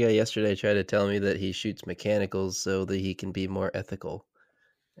 I had a guy yesterday try to tell me that he shoots mechanicals so that he can be more ethical,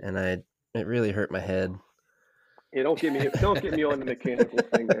 and it really hurt my head. Yeah, don't get me on the mechanical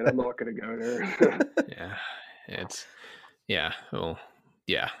thing, man. I'm not going to go there. Yeah. Well,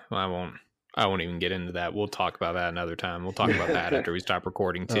 yeah. I won't even get into that. We'll talk about that another time. We'll talk about that after we stop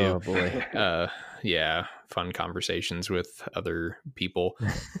recording too. Oh boy. Yeah, fun conversations with other people.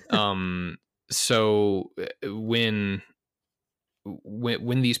 So when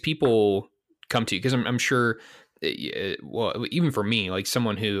these people come to you, because I'm sure, well, even for me, like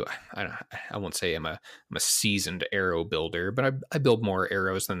someone who I won't say I'm a seasoned arrow builder, but I build more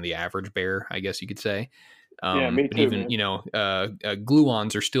arrows than the average bear, I guess you could say. Yeah, me But too, even, man.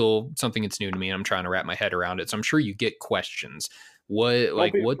 glue-ons are still something that's new to me, and I'm trying to wrap my head around it. So I'm sure you get questions. What,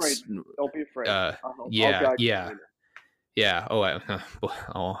 Don't be afraid. what's, Don't be afraid. I'll yeah, guide you yeah. through it. Yeah. Oh,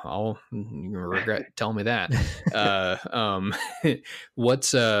 I'll regret telling me that.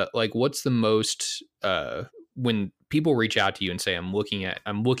 What's the most, when people reach out to you and say, I'm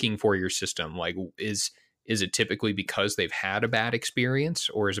looking for your system, like, is it typically because they've had a bad experience,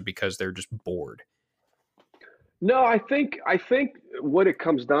 or is it because they're just bored? No, I think what it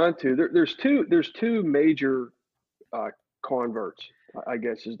comes down to, there's two major uh, converts, I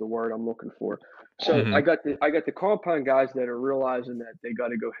guess is the word I'm looking for. So Mm-hmm. I got the compound guys that are realizing that they got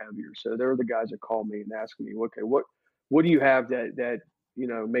to go heavier. So they're the guys that call me and ask me, okay, what do you have that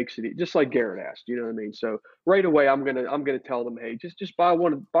makes it just like Garrett asked, you know what I mean? So right away I'm gonna tell them, hey, just buy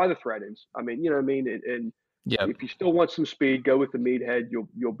the thread ends. I mean, you know what I mean? And Yep. if you still want some speed, go with the meathead.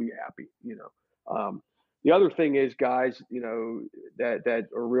 You'll be happy, the other thing is guys, that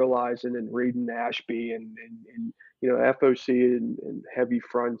are realizing and reading Ashby and FOC and heavy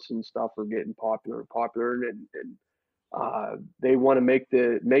fronts and stuff are getting popular and they want to make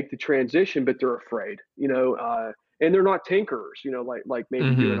the transition, but they're afraid, and they're not tinkerers, like maybe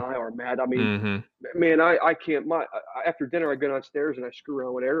you and Mm-hmm. I are, Matt. I mean, Mm-hmm. man, I can't. After dinner, I go downstairs and I screw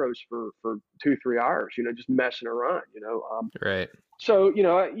around with arrows for 2-3 hours, just messing around, Right. So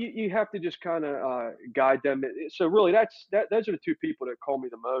you have to just kind of guide them. So really, those are the two people that call me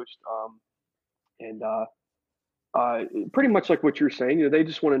the most, and pretty much like what you're saying. They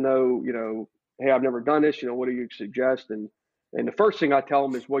just want to know, hey, I've never done this. What do you suggest? And the first thing I tell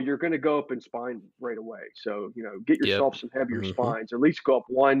them is, well, you're going to go up in spine right away. So get Yep. yourself some heavier Mhm. spines. At least go up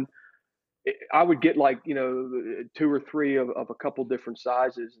one. I would get like 2 or 3 of a couple different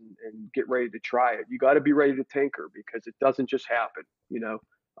sizes and get ready to try it. You got to be ready to tinker because it doesn't just happen.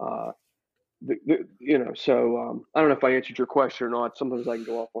 Uh, so I don't know if I answered your question or not. Sometimes I can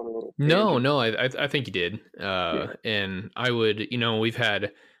go off on a little tangent. No, I think you did. Yeah, And I would, we've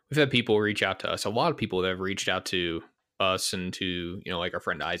had people reach out to us. A lot of people that have reached out to us and to, like our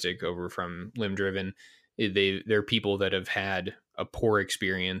friend Isaac over from Limb Driven. They're people that have had a poor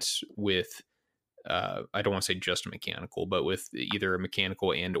experience with, I don't want to say just a mechanical, but with either a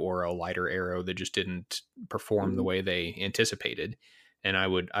mechanical and or a lighter arrow that just didn't perform the hmm way they anticipated. And I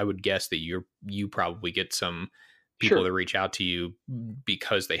would guess that you probably get some people sure, that reach out to you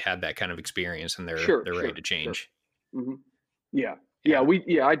because they had that kind of experience and they're sure, ready sure, to sure. change. hmm Yeah. Yeah.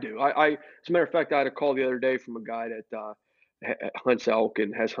 I do. As a matter of fact, I had a call the other day from a guy that hunts elk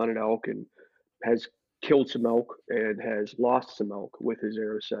and has hunted elk and has killed some elk and has lost some elk with his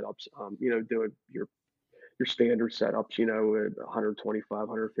arrow setups. Doing your standard setups, 125,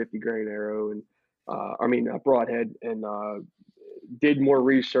 150 grain arrow and broadhead, and did more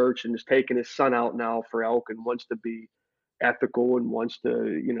research and is taking his son out now for elk and wants to be ethical and wants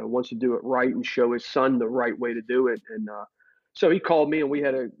to do it right and show his son the right way to do it. And so he called me and we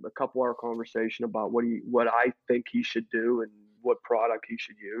had a couple hour conversation about what I think he should do and what product he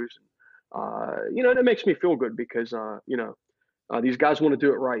should use. And that makes me feel good because these guys want to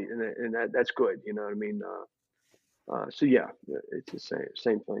do it right, and that's good. You know what I mean? So yeah, it's the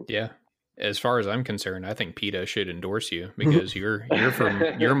same thing. Yeah. As far as I'm concerned, I think PETA should endorse you because you're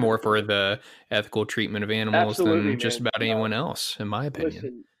more for the ethical treatment of animals Absolutely, than just man. about anyone else, in my opinion.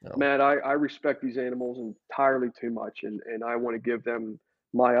 Listen, No. Matt, I respect these animals entirely too much, and I want to give them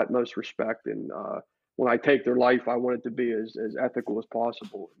my utmost respect. And when I take their life, I want it to be as ethical as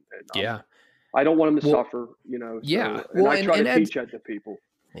possible. And Yeah. I don't want them to Well, suffer, yeah. So, and Well, I try and to Ed's, teach that to people.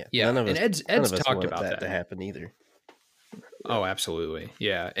 Yeah, yeah. none of us, And Ed's none of us talked want about that to that. happen either. Oh, absolutely.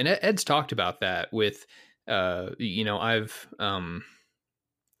 Yeah. And Ed's talked about that with,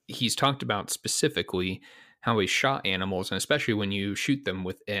 he's talked about specifically how he shot animals, and especially when you shoot them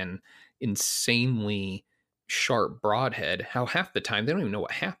with an insanely sharp broadhead, how half the time they don't even know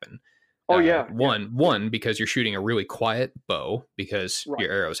what happened. Oh yeah. One, because you're shooting a really quiet bow because Right.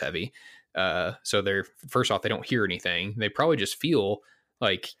 your arrow's heavy. So they're, first off, they don't hear anything. They probably just feel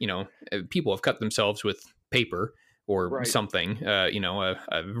like, people have cut themselves with paper or Right. something, a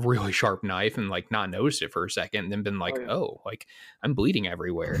really sharp knife and like not noticed it for a second and then been like, Oh, yeah. like I'm bleeding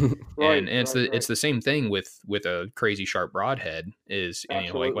everywhere. Right, and it's right, it's the same thing with a crazy sharp broadhead is,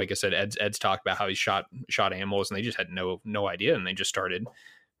 Absolutely. like I said, Ed's talked about how he shot animals and they just had no idea. And they just started,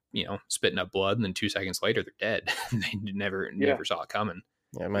 spitting up blood. And then 2 seconds later, they're dead. They never saw it coming.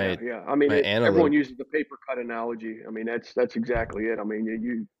 Yeah, Yeah. I mean, my everyone antelope, uses the paper cut analogy. I mean, that's exactly it. I mean,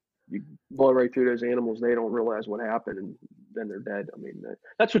 you blow right through those animals, they don't realize what happened, and then they're dead. I mean,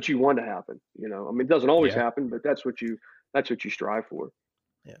 that's what you want to happen. I mean, it doesn't always Yeah. happen, but that's what you strive for.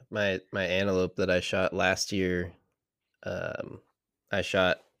 yeah, my antelope that I shot last year, I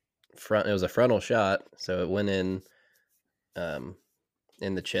shot front. It was a frontal shot, so it went in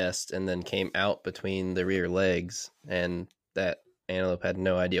the chest and then came out between the rear legs, and that antelope had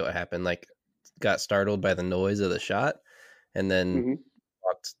no idea what happened. Like, got startled by the noise of the shot, and then Hmm.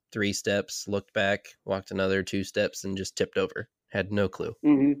 walked 3 steps, looked back, walked another 2 steps, and just tipped over. Had no clue.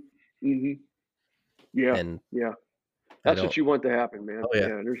 Hmm. Hmm. Yeah. And Yeah. I That's don't. what you want to happen, man. Oh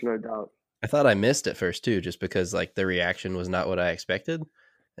yeah. There's no doubt. I thought I missed at first too, just because like the reaction was not what I expected,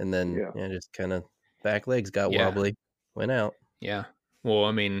 and then Yeah. just kind of back legs got Yeah. wobbly, went out. Yeah. Well,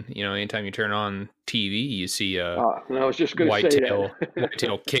 I mean, anytime you turn on TV, you see a And I was just going to say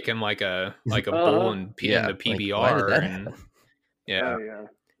whitetail kicking like a Uh-huh. bull in Yeah, the like, why did PBR, that and happen? yeah. Oh yeah.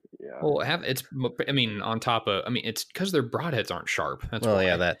 Yeah. Well, on top of, it's because their broadheads aren't sharp. That's Well, why.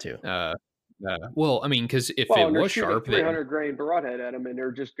 yeah, that too. Well, because if Well, it and they're was shooting sharp, 300 grain broadhead at them, and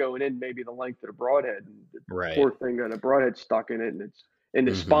they're just going in maybe the length of the broadhead. And the right? poor thing got a broadhead stuck in it, and it's in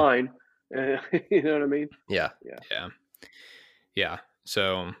the Mhm. spine. You know what I mean? Yeah. Yeah.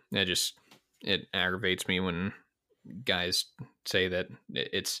 So it aggravates me when guys say that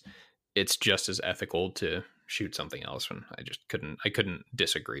it's just as ethical to shoot something else. When I couldn't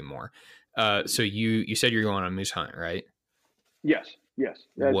disagree more. So you said you're going on a moose hunt, right? Yes.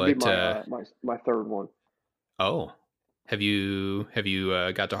 That'd What, be my third one. Oh, have you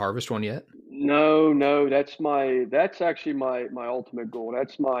got to harvest one yet? No, that's actually my ultimate goal.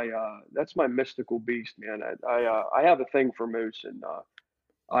 That's my mystical beast, man. I have a thing for moose, and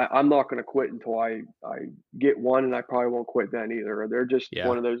I'm not going to quit until I get one, and I probably won't quit then either. They're just Yeah.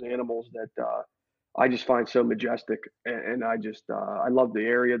 one of those animals that I just find so majestic, and I love the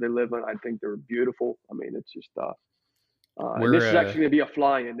area they live in. I think they're beautiful. I mean, it's just and this is actually going to be a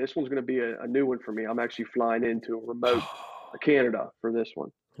fly-in. This one's going to be a new one for me. I'm actually flying into a remote Canada for this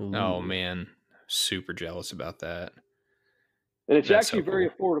one. Oh Ooh. man, super jealous about that. And it's That's actually so very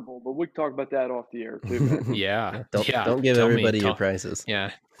cool. affordable, but we can talk about that off the air too, man. Yeah. Don't give Tell me- everybody your tell- prices.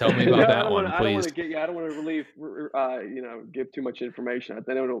 Yeah. Tell me about that one, I don't want please. to I don't want to give too much information.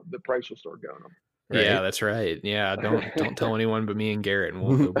 Then the price will start going up. Right? Yeah, that's right. Yeah, don't tell anyone but me and Garrett, and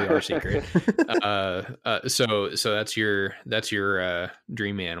it'll be our secret. So that's your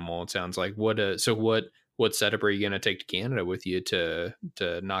dream animal. It sounds like. What setup are you gonna take to Canada with you to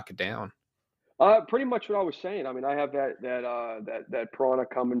knock it down? Pretty much what I was saying. I mean, I have that Prana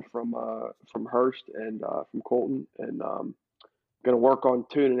coming from Hearst and from Colton, and going to work on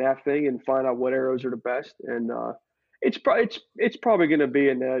tuning that thing and find out what arrows are the best. And it's probably going to be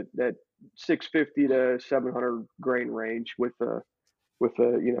in that 650 to 700 grain range with a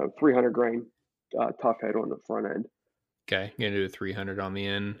 300 grain tough head on the front end. Okay, you're gonna do a 300 on the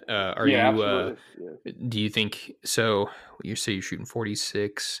end. Are Yeah, you? absolutely. Yeah. Do you think so? You say you're shooting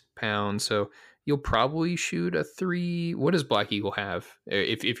 46 pounds, so you'll probably shoot a three. What does Black Eagle have?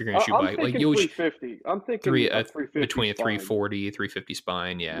 If you're gonna shoot I'm Black, like thinking you'll 350. I'm thinking three a 350 between a spine. 340, 350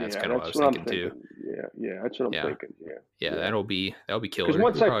 spine. Yeah, that's Yeah, kind of what I that's was what I'm thinking too. thinking. Yeah, that's what I'm Yeah. thinking. Yeah. Yeah, that'll be killer. Because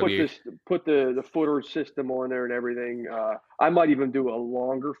once It'll I probably put the footer system on there and everything, I might even do a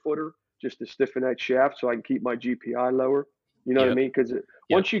longer footer just to stiffen that shaft so I can keep my GPI lower. You know what I Yep. mean? Because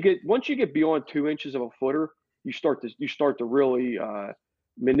once you get beyond 2 inches of a footer, you start to really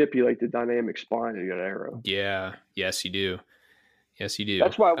manipulate the dynamic spine of your arrow. Yeah. Yes, you do. Yes, you do.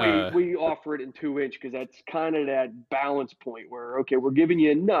 That's why we offer it in 2 inch, because that's kind of that balance point where, okay, we're giving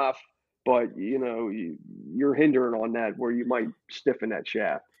you enough, but you're hindering on that where you might stiffen that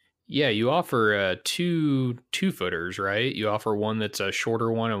shaft. Yeah, you offer two footers, right? You offer one that's a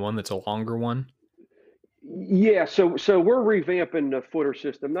shorter one and one that's a longer one. Yeah, so we're revamping the footer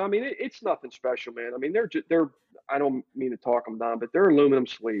system. Now, I mean, it's nothing special, man. I mean, they're I don't mean to talk them down, but they're aluminum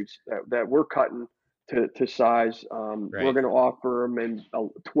sleeves that we're cutting to size. Right. We're going to offer them in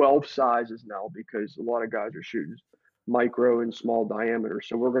 12 sizes now because a lot of guys are shooting micro and small diameter.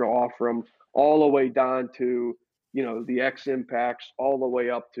 So we're going to offer them all the way down to, the X impacts, all the way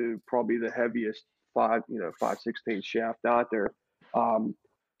up to probably the heaviest 5/16 shaft out there.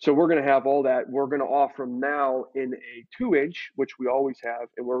 So we're going to have all that. We're going to offer them now in a 2-inch, which we always have,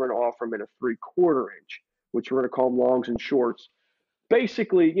 and we're going to offer them in a 3/4 inch, which we're going to call them longs and shorts.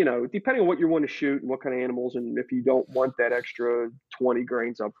 Basically, depending on what you want to shoot and what kind of animals, and if you don't want that extra 20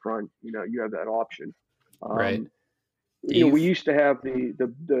 grains up front, you have that option. Right. We used to have the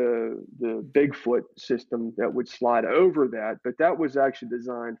Bigfoot system that would slide over that, but that was actually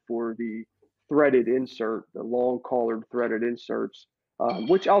designed for the threaded insert, the long collared threaded inserts,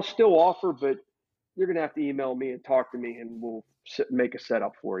 which I'll still offer, but you're going to have to email me and talk to me and we'll make a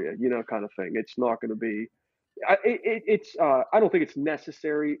setup for you, kind of thing. It's not going to be, I don't think it's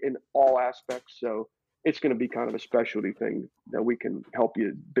necessary in all aspects. So it's going to be kind of a specialty thing that we can help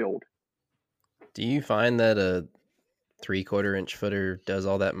you build. Do you find that a 3/4 inch footer does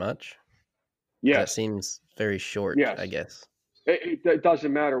all that much? Yeah. That seems very short, Yes. I guess. It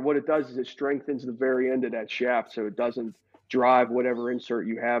doesn't matter. What it does is it strengthens the very end of that shaft so it doesn't drive whatever insert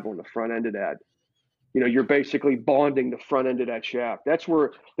you have on the front end of that. You're basically bonding the front end of that shaft. That's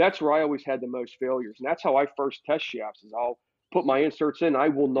where I always had the most failures. And that's how I first test shafts is I'll put my inserts in. I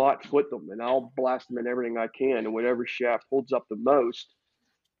will not foot them and I'll blast them in everything I can. And whatever shaft holds up the most,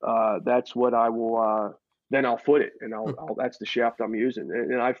 that's what I will, then I'll foot it and that's the shaft I'm using.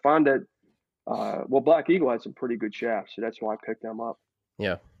 And I find that, Black Eagle has some pretty good shafts. So that's why I picked them up.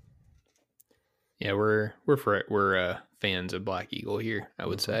 Yeah. Yeah, we're fans of Black Eagle here, I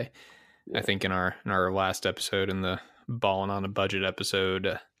would say. Yeah. I think in our last episode, in the Balling on a Budget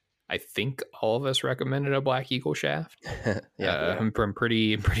episode, I think all of us recommended a Black Eagle shaft. Yeah. I'm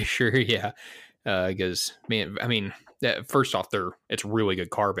pretty sure, yeah. Because man, I mean, first off, it's really good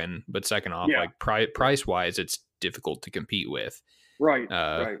carbon, but second off, like price wise, it's difficult to compete with. Right.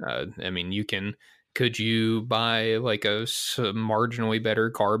 I mean, could you buy like a marginally better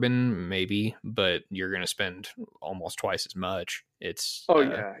carbon? Maybe, but you're going to spend almost twice as much. It's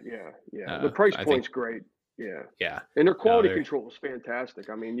yeah. The price point's great. Yeah. And their quality control is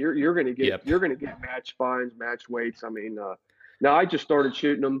fantastic. I mean, you're going to get match spines, match weights. I mean, now I just started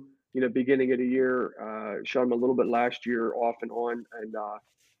shooting them, beginning of the year. Shot them a little bit last year, off and on, and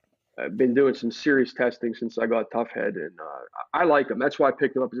I've been doing some serious testing since I got Tough Head, and I like them. That's why I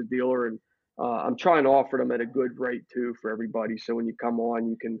picked them up as a dealer, and I'm trying to offer them at a good rate too for everybody. So when you come on,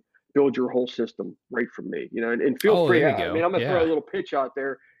 you can build your whole system right from me, and feel free. I mean, I'm gonna throw a little pitch out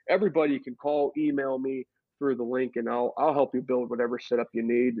there. Everybody can call, email me through the link, and I'll help you build whatever setup you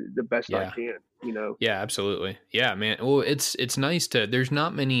need the best I can. Yeah, absolutely. Yeah, man. Well, it's nice there's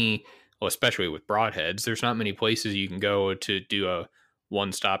not many, well, especially with broadheads, there's not many places you can go to do a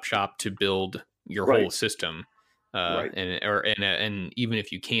one-stop shop to build your whole system. And even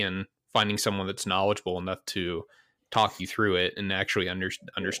if you can, finding someone that's knowledgeable enough to talk you through it and actually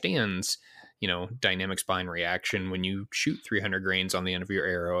understands, dynamic spine reaction when you shoot 300 grains on the end of your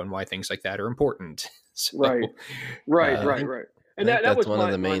arrow and why things like that are important. So, right. And that was one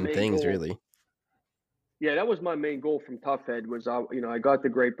of the main things, goal. Really. Yeah, that was my main goal from Tough Head was, I got the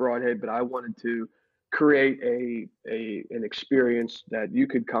great broadhead, but I wanted to create an experience that you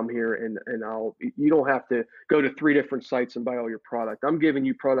could come here and you don't have to go to 3 different sites and buy all your product. I'm giving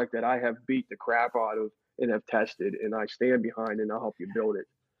you product that I have beat the crap out of and have tested, and I stand behind, and I'll help you build it.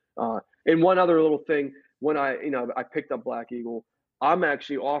 And one other little thing, when I picked up Black Eagle, I'm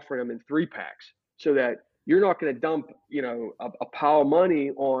actually offering them in 3-packs so that you're not going to dump, a pile of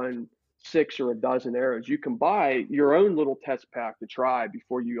money on 6 or a dozen arrows. You can buy your own little test pack to try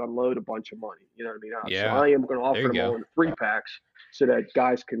before you unload a bunch of money. You know what I mean? Yeah. So I am going to offer them all in 3-packs so that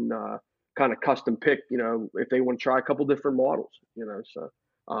guys can kind of custom pick, if they want to try a couple different models, So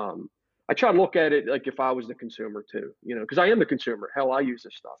I try to look at it like if I was the consumer too, because I am the consumer. Hell, I use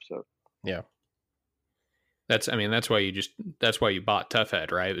this stuff. So yeah. That's why you bought Tough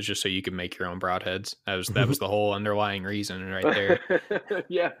Head, right? It was just so you could make your own broadheads. That was the whole underlying reason right there.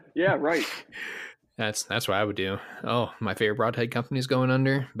 Yeah, right. That's what I would do. Oh, my favorite broadhead company is going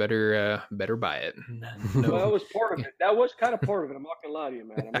under. Better buy it. No. Well, that was part of it. That was kind of part of it. I'm not gonna lie to you,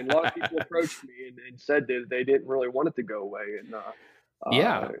 man. I mean, a lot of people approached me and said that they didn't really want it to go away. And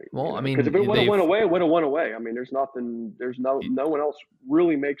yeah, well, I mean, because if it would have went away, it would have went away. I mean, there's no one else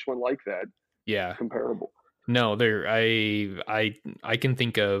really makes one like that. Yeah, comparable. No, I can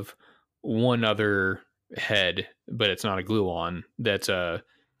think of one other head, but it's not a glue-on. That's a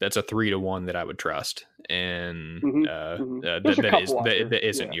 3-to-1 that I would trust, and that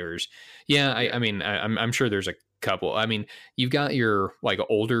isn't yours. Yeah, I mean, I'm sure there's a couple. I mean, you've got your like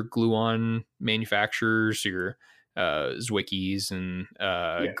older glue-on manufacturers, your Zwickeys and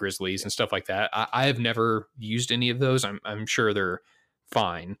Grizzlies and stuff like that. I have never used any of those. I'm sure they're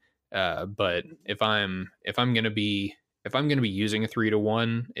fine. But if I'm gonna be using a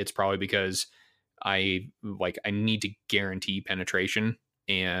 3-to-1, it's probably because I need to guarantee penetration,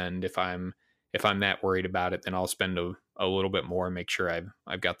 and if I'm that worried about it, then I'll spend a little bit more and make sure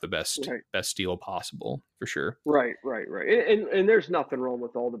I've got the best steel possible for sure. Right. And there's nothing wrong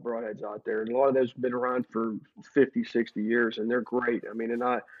with all the broadheads out there. And a lot of those have been around for 50, 60 years, and they're great. I mean, and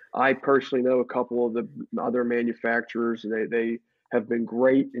I personally know a couple of the other manufacturers, and they have been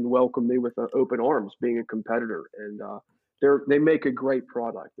great and welcomed me with open arms, being a competitor, and they make a great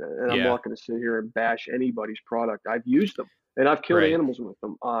product. And I'm not going to sit here and bash anybody's product. I've used them and I've killed animals with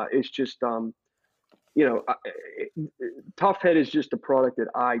them. It's just, Tough Head is just a product that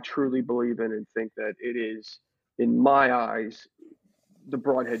I truly believe in and think that it is, in my eyes, the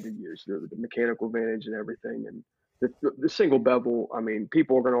broadhead to use, the mechanical advantage and everything. And the single bevel, I mean,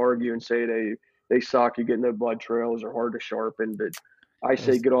 people are going to argue and say they suck, you get no blood trails, are hard to sharpen, but I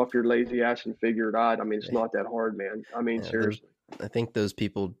say get off your lazy ass and figure it out. I mean, it's not that hard, man. I mean, seriously. I think those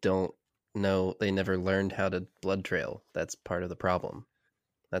people don't know, they never learned how to blood trail. That's part of the problem.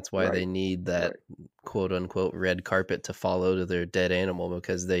 That's why they need that quote unquote red carpet to follow to their dead animal,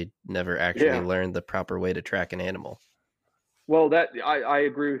 because they never actually learned the proper way to track an animal. Well, that I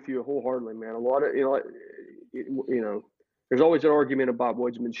agree with you wholeheartedly, man. A lot of, there's always an argument about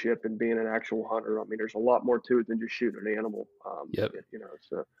woodsmanship and being an actual hunter. I mean, there's a lot more to it than just shooting an animal.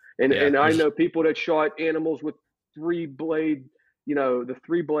 And I know people that shot animals with 3-blade, the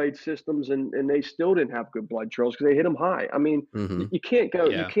 3-blade systems, and they still didn't have good blood trails because they hit them high. I mean, you can't go,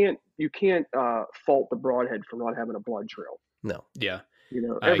 you can't fault the broadhead for not having a blood trail. No. Yeah.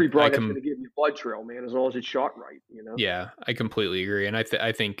 Every broadhead's going to give you a blood trail, man, as long as it's shot right. Yeah, I completely agree, and I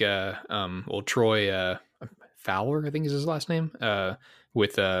think Troy Fowler, I think is his last name,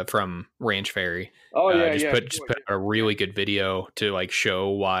 with from Ranch Fairy. Put out a really good video to like show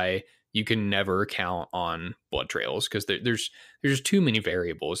why you can never count on blood trails, because there's too many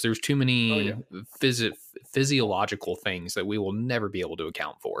variables. There's too many physiological things that we will never be able to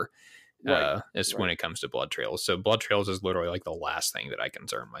account for. When it comes to blood trails. So blood trails is literally like the last thing that I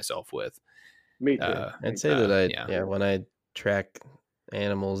concern myself with. Me too. I'd say that when I track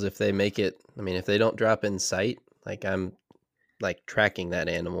animals, if they make it, I mean, if they don't drop in sight, like I'm like tracking that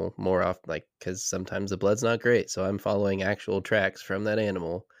animal more often, like, because sometimes the blood's not great. So I'm following actual tracks from that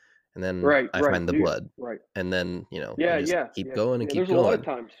animal, and then I find the blood. Right. And then, keep going and keep going. There's a lot of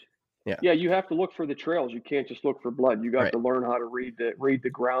times. Yeah, you have to look for the trails. You can't just look for blood. You got to learn how to read the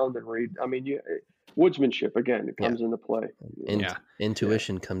ground and read. I mean, woodsmanship again, it comes into play.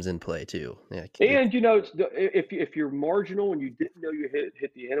 Intuition comes in play too. Yeah, and it's if you're marginal and you didn't know you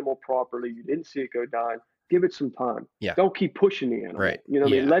hit the animal properly, you didn't see it go down, give it some time. Yeah. Don't keep pushing the animal. Right. You know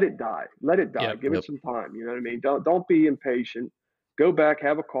what I mean? Let it die. Give it some time. You know what I mean? Don't be impatient. Go back,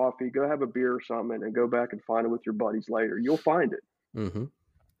 have a coffee, go have a beer or something, and go back and find it with your buddies later. You'll find it. Mm-hmm.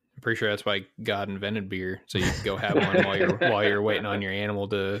 I'm pretty sure that's why God invented beer, so you can go have one while you're waiting on your animal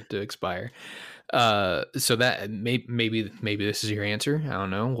to expire. So that maybe this is your answer. I don't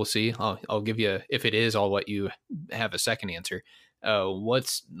know. We'll see. I'll give you, if it is, I'll let you have a second answer.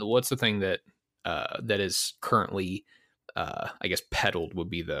 What's the thing that that is currently, I guess peddled would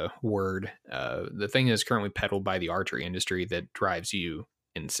be the word. The thing that is currently peddled by the archery industry that drives you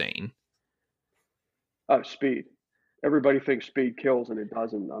insane. Speed. Everybody thinks speed kills, and it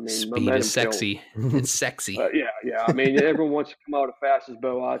doesn't. I mean, Speed is sexy. It's sexy. Yeah. I mean, everyone wants to come out the fastest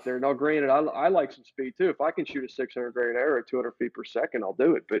bow out there. Now, granted, I like some speed too. If I can shoot a 600 grain arrow at 200 feet per second, I'll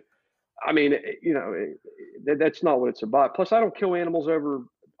do it. But I mean, that's not what it's about. Plus, I don't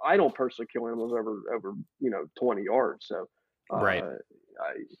personally kill animals over 20 yards. So, right.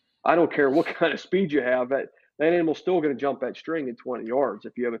 I don't care what kind of speed you have. That animal's still going to jump that string in 20 yards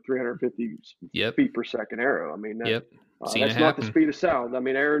if you have a 350 feet per second arrow. I mean, that's not the speed of sound. I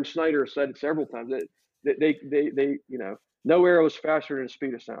mean, Aaron Snyder said it several times that they no arrow is faster than the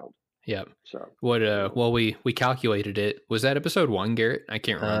speed of sound. Yep. So well, we calculated it. Was that episode 1, Garrett? I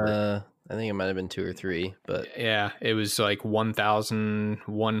can't remember. I think it might have been 2 or 3, but yeah, it was like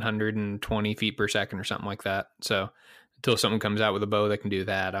 1,120 feet per second or something like that. So until someone comes out with a bow that can do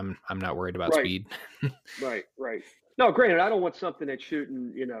that, I'm not worried about speed. Right. No, granted, I don't want something that's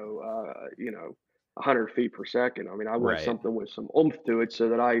shooting 100 feet per second. I mean, I want something with some oomph to it so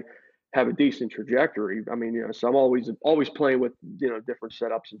that I have a decent trajectory. I mean, so I'm always playing with different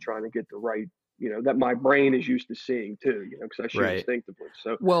setups and trying to get the right that my brain is used to seeing too. Because I shoot instinctively,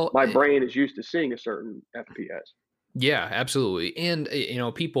 so my brain is used to seeing a certain FPS. Yeah, absolutely, and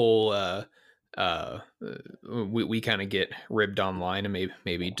people. We kind of get ribbed online, and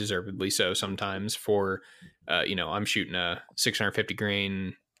maybe deservedly so sometimes for, I'm shooting a 650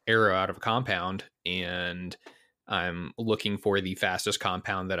 grain arrow out of a compound and I'm looking for the fastest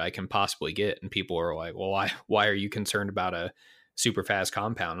compound that I can possibly get. And people are like, well, why are you concerned about a super fast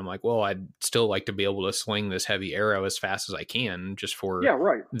compound? I'm like, well, I'd still like to be able to sling this heavy arrow as fast as I can just for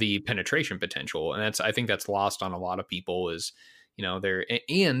the penetration potential. And I think that's lost on a lot of people is, there,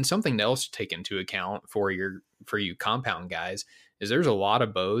 and something else to take into account for you compound guys is there's a lot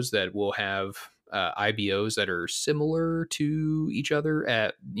of bows that will have IBOs that are similar to each other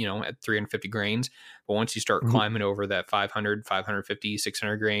at 350 grains. But once you start climbing over that 500, 550,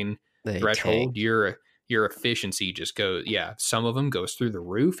 600 grain threshold, your efficiency just goes, some of them goes through the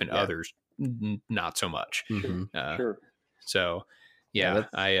roof and others not so much. Sure. So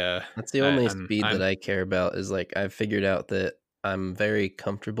that's the only speed that I care about is like, I've figured out that I'm very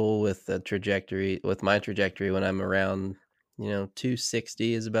comfortable with my trajectory when I'm around,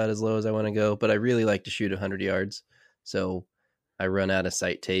 260 is about as low as I want to go, but I really like to shoot 100 yards. So I run out of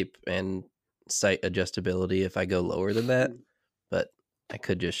sight tape and sight adjustability if I go lower than that, but I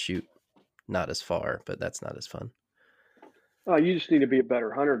could just shoot not as far, but that's not as fun. Oh, you just need to be a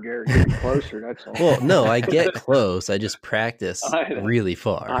better hunter, Garrett. Get closer, that's all. Well, no, I get close. I just practice really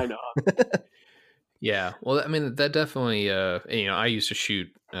far. I know. Yeah, well, I mean, that definitely, I used to shoot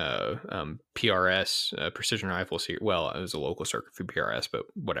PRS, precision rifles here. Well, it was a local circuit for PRS, but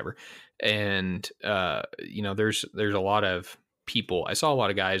whatever. And, there's a lot of people. I saw a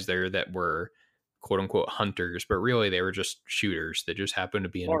lot of guys there that were quote unquote hunters, but really they were just shooters that just happened to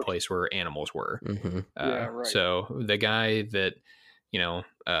be in a place where animals were. Mm-hmm. So the guy that,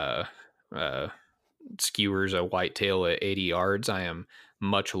 skewers a whitetail at 80 yards, I am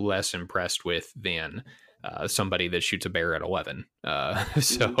much less impressed with than somebody that shoots a bear at 11. I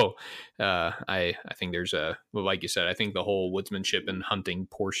think there's like you said, I think the whole woodsmanship and hunting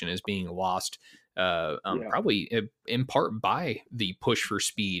portion is being lost probably in part by the push for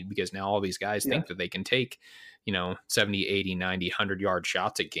speed, because now all these guys think that they can take 70, 80, 90, 100 yard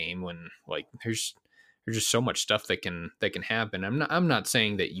shots at game when like there's just so much stuff that can happen. I'm not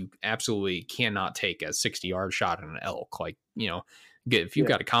saying that you absolutely cannot take a 60 yard shot at an elk. Like, if you've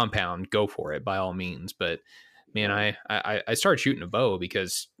got a compound, go for it by all means. But man, I started shooting a bow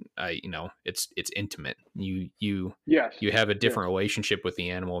because it's intimate. You have a different relationship with the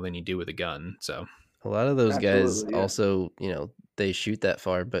animal than you do with a gun. So a lot of those guys also, they shoot that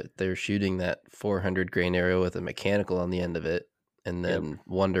far, but they're shooting that 400 grain arrow with a mechanical on the end of it, and then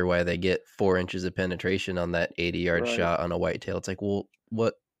wonder why they get 4 inches of penetration on that 80 yard shot on a whitetail. It's like, well,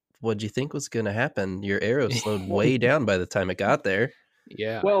 what'd you think was going to happen? Your arrow slowed way down by the time it got there.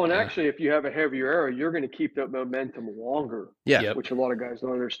 Yeah. Well, and actually, if you have a heavier arrow, you're going to keep that momentum longer. Yeah. Which a lot of guys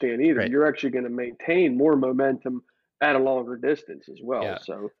don't understand either. Right. You're actually going to maintain more momentum at a longer distance as well. Yeah.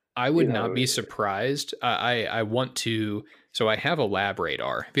 So I would not be surprised. I want to. So I have a lab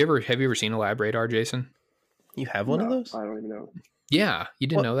radar. Have you ever seen a lab radar, Jason? You have one of those? I don't even know. Yeah, you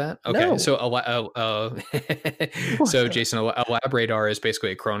didn't What? know that? Okay, No. so so What? Jason, a lab radar is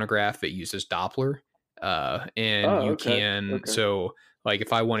basically a chronograph that uses Doppler, and Oh, you okay. can Okay. so like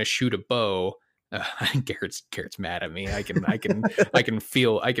if I want to shoot a bow, Garrett's mad at me. I can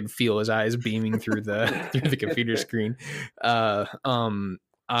feel his eyes beaming through the through the computer screen. Uh, um,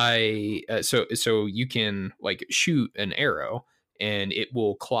 so you can like shoot an arrow and it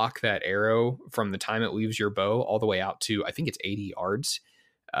will clock that arrow from the time it leaves your bow all the way out to I think it's 80 yards,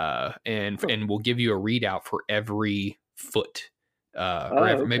 and will give you a readout for every foot, or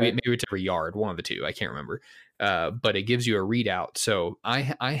Oh, maybe okay. it's every yard, one of the two, I can't remember. But it gives you a readout. So I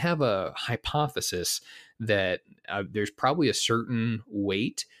have a hypothesis that there's probably a certain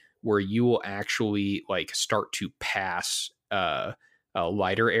weight where you will actually like start to pass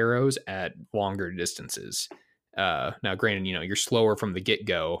lighter arrows at longer distances. Now, granted, you're slower from the get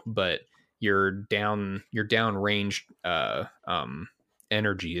go, but your down range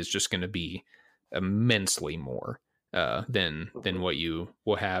energy is just going to be immensely more than what you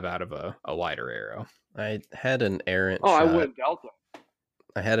will have out of a lighter arrow. I had an errant Oh, I shot. wouldn't doubt that.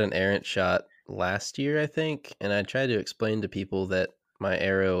 I had an errant shot last year, I think, and I tried to explain to people that my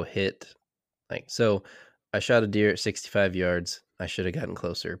arrow hit so I shot a deer at 65 yards. I should have gotten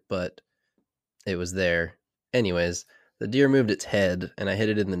closer, but it was there. Anyways, the deer moved its head and I hit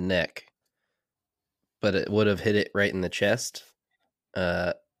it in the neck, but it would have hit it right in the chest.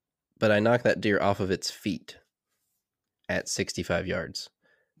 But I knocked that deer off of its feet at 65 yards.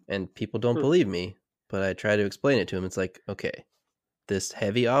 And people don't Hmm. believe me, but I try to explain it to them. It's like, okay, this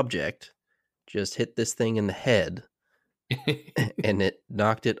heavy object just hit this thing in the head and it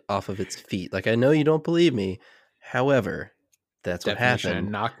knocked it off of its feet. Like, I know you don't believe me. However, that's what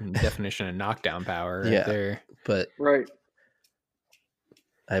happened. Definition of knockdown power right Yeah. there. But Right.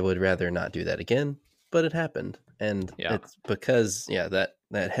 I would rather not do that again, but it happened. And Yeah. it's because,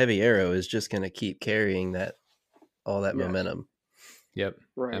 that heavy arrow is just going to keep carrying all that Yes. momentum. Yep.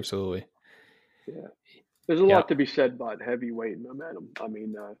 Right. Absolutely. Yeah. There's a lot to be said about heavyweight and momentum. I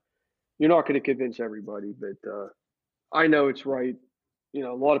mean, you're not going to convince everybody, but I know it's right. A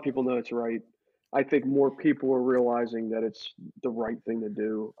lot of people know it's right. I think more people are realizing that it's the right thing to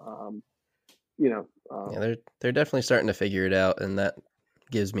do. Yeah, they're definitely starting to figure it out, and that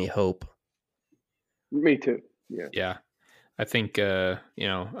gives me hope. Me too. Yeah. Yeah. I think, one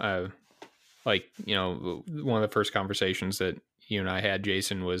of the first conversations that you and I had,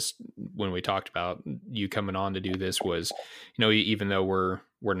 Jason, was when we talked about you coming on to do this was, even though we're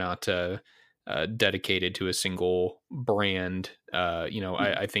not dedicated to a single brand,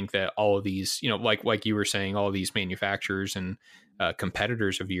 I think that all of these, like you were saying, all of these manufacturers and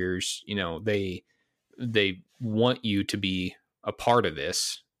competitors of yours, they want you to be a part of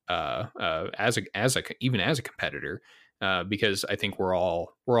this as a competitor. Because I think we're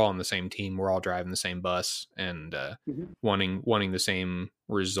all on the same team. We're all driving the same bus and wanting the same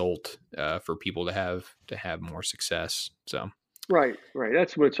result for people to have more success. So Right.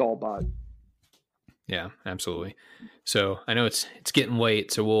 That's what it's all about. yeah, absolutely. So I know it's getting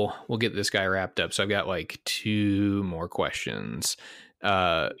late, so we'll get this guy wrapped up. So I've got like 2 more questions.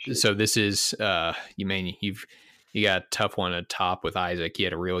 So this is you got a tough one at top with Isaac. He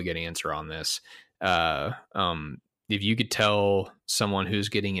had a really good answer on this. If you could tell someone who's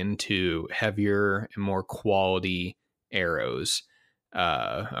getting into heavier and more quality arrows,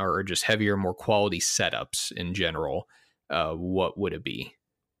 or just heavier, more quality setups in general, what would it be?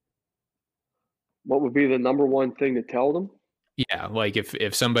 What would be the number one thing to tell them? Yeah, like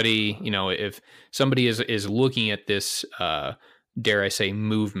if somebody, if somebody is looking at this, dare I say,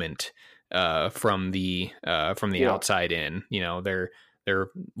 movement from the outside in, they're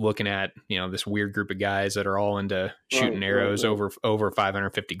looking at this weird group of guys that are all into shooting arrows over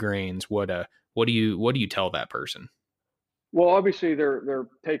 550 grains. What do you tell that person? Well, obviously they're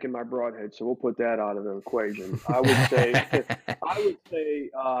taking my broadhead, so we'll put that out of the equation. I would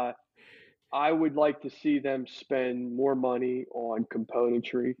say I would like to see them spend more money on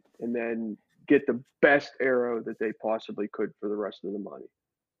componentry and then get the best arrow that they possibly could for the rest of the money.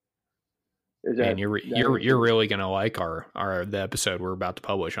 And you're really gonna like the episode we're about to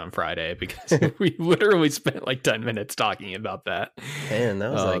publish on Friday, because we literally spent like 10 minutes talking about that. Man,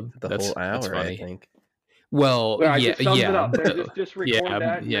 that was like the whole hour, I think. Well, yeah, just summed it up. Just record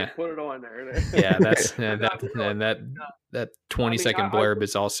that and then put it on there. Yeah, that's that 20-second blurb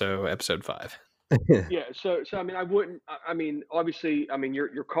is also episode 5. Yeah, so I mean, I wouldn't. I mean, obviously, I mean,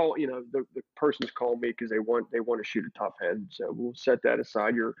 you're call. The person's calling me because they want to shoot a tough head. So we'll set that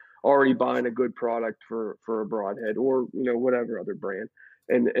aside. You're already buying a good product for a broadhead or whatever other brand,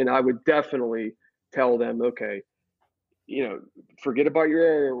 and I would definitely tell them, okay, forget about your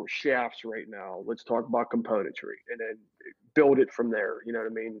aero shafts right now. Let's talk about componentry, and then build it from there. You know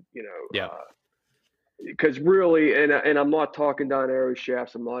what I mean? Yeah. Because really, and I'm not talking down aero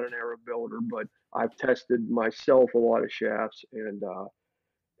shafts. I'm not an aero builder, but I've tested myself a lot of shafts, and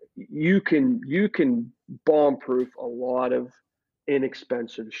you can bomb proof a lot of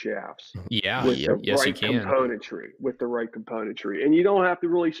inexpensive shafts Yeah. with the Yes, you right can. componentry, and you don't have to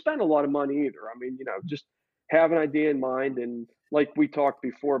really spend a lot of money either. I mean, just have an idea in mind, and like we talked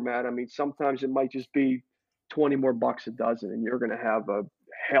before, Matt, I mean, sometimes it might just be 20 more bucks a dozen, and you're going to have a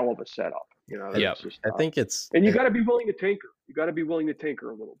hell of a setup. Yeah. It's just, I think it's, and you got to be willing to tinker. You got to be willing to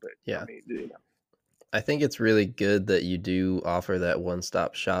tinker a little bit. Yeah. I mean, I think it's really good that you do offer that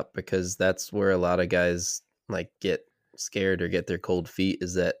one-stop shop, because that's where a lot of guys like get scared or get their cold feet,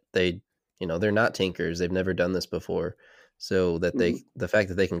 is that they, they're not tinkers. They've never done this before. So that the fact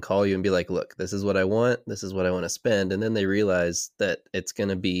that they can call you and be like, look, this is what I want. This is what I want to spend. And then they realize that it's going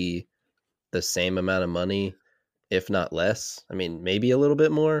to be the same amount of money, if not less. I mean, maybe a little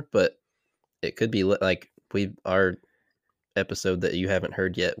bit more, but it could be like our episode that you haven't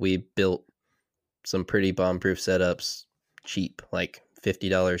heard yet, we built some pretty bomb-proof setups cheap, like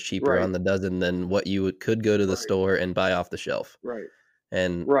 $50 cheaper Right. on the dozen than what you could go to the store and buy off the shelf. Right.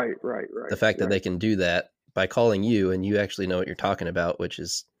 And Right. the fact that they can do that by calling you, and you actually know what you're talking about, which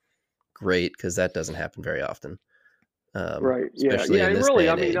is great, because that doesn't happen very often. Right. Yeah. especially in And this really, day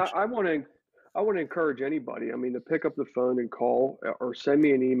I and mean, age. I want to encourage anybody. I mean, to pick up the phone and call, or send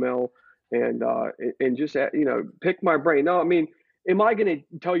me an email, and just pick my brain. No, I mean, am I going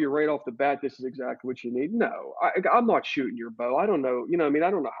to tell you right off the bat this is exactly what you need? No, I'm not shooting your bow. I don't know. I mean, I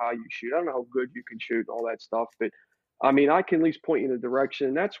don't know how you shoot. I don't know how good you can shoot and all that stuff. But I mean, I can at least point you in the direction.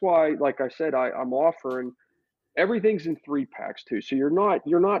 And that's why, like I said, I'm offering. Everything's in 3-packs too, so you're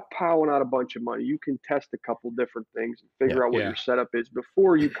not piling out a bunch of money. You can test a couple different things and figure out what your setup is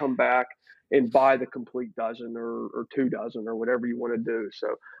before you come back and buy the complete dozen or 2 dozen or whatever you want to do.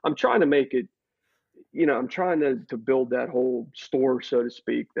 So I'm trying to make it, I'm trying to build that whole store, so to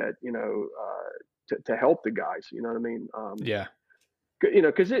speak, that to help the guys. You know what I mean? Yeah.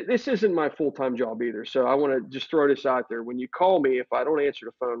 Because this isn't my full-time job either. So I want to just throw this out there. When you call me, if I don't answer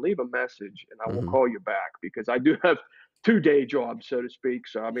the phone, leave a message and I will call you back, because I do have 2 day jobs, so to speak.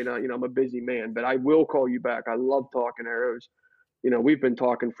 So, I mean, I'm a busy man, but I will call you back. I love talking arrows. We've been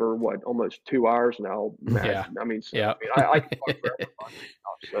talking for almost 2 hours now, Matt. Yeah. I mean, so, Yeah. I mean, I can talk forever about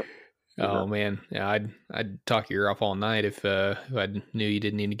this stuff. So, Oh man, yeah, I'd talk your ear off all night if I knew you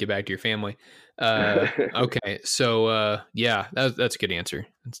didn't need to get back to your family. Okay, so yeah, that's a good answer.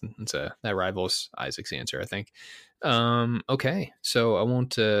 It's that rivals Isaac's answer, I think. Okay, so I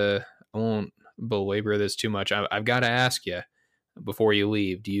won't belabor this too much. I've got to ask you before you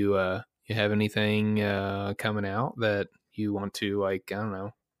leave. Do you have anything coming out that you want to, like, I don't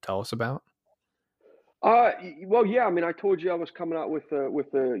know, tell us about? Well, yeah. I mean, I told you I was coming out with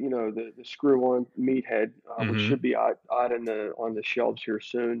the screw-on meathead, which Mhm. should be out on the shelves here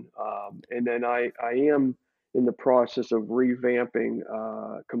soon. And then I am in the process of revamping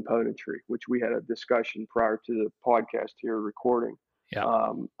componentry, which we had a discussion prior to the podcast here recording. Yeah.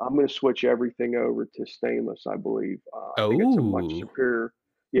 I'm going to switch everything over to stainless, I believe. I think it's a much Oh. superior.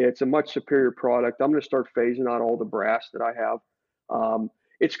 Yeah, it's a much superior product. I'm going to start phasing out all the brass that I have.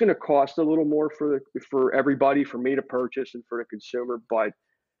 It's going to cost a little more for everybody, for me to purchase and for the consumer. But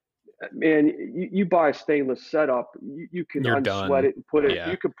man, you buy a stainless setup, you can You're unsweat done. it and put it.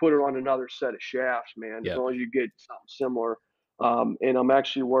 Yeah. You could put it on another set of shafts, man. As Yep. long as you get something similar. And I'm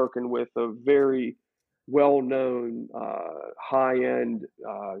actually working with a very well-known high-end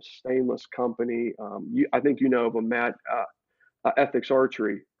stainless company. I think you know of them, Matt. Ethics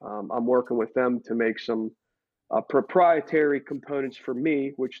Archery. I'm working with them to make some proprietary components for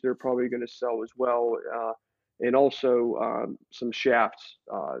me, which they're probably going to sell as well, and also some shafts.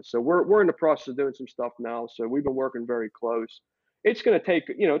 So we're in the process of doing some stuff now. So we've been working very close. It's going to take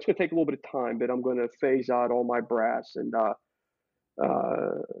it's going to take a little bit of time, but I'm going to phase out all my brass and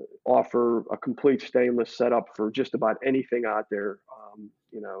offer a complete stainless setup for just about anything out there.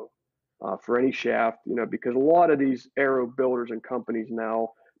 For any shaft, because a lot of these arrow builders and companies now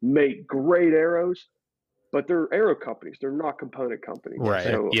make great arrows, but they're arrow companies. They're not component companies. Right.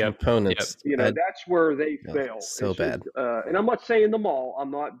 So, Yep. Components. that's where they fail. So It's bad. And I'm not saying them all. I'm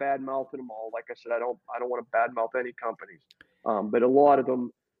not bad mouthing them all. Like I said, I don't want to bad mouth any companies. But a lot of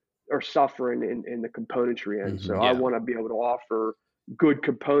them are suffering in the componentry end. So I Yeah. want to be able to offer good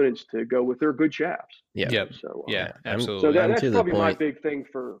components to go with their good shafts. Yeah. Yep. So Yeah. I'm- Absolutely. So I'm that's to the probably my point- big thing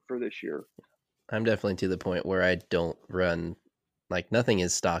for this year. I'm definitely to the point where I don't run, like, nothing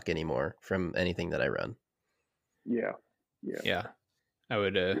is stock anymore from anything that I run. Yeah. Yeah. I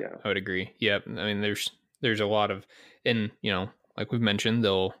would Yeah. I would agree. Yep. I mean, there's a lot of, and like we've mentioned,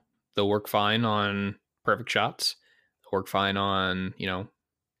 they'll work fine on perfect shots, work fine on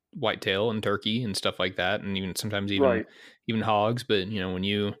whitetail and turkey and stuff like that, and even sometimes Right. even hogs. But when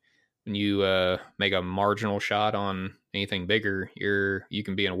you make a marginal shot on anything bigger, you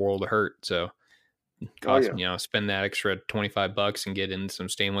can be in a world of hurt. So Oh cost yeah. spend that extra $25 and get in some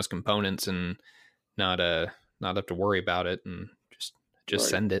stainless components and not have to worry about it, and just Right.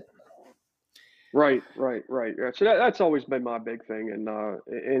 send it. Right. Yeah, so that's always been my big thing, and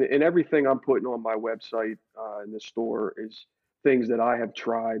everything I'm putting on my website in the store is things that I have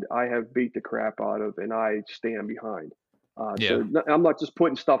tried, I have beat the crap out of, and I stand behind. Yeah. I'm not just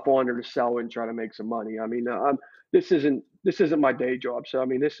putting stuff on there to sell and try to make some money. I mean, this isn't my day job. So I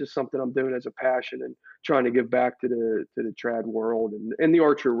mean, this is something I'm doing as a passion and trying to give back to the trad world and the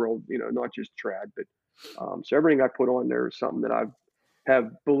archer world. Not just trad, but so everything I put on there is something that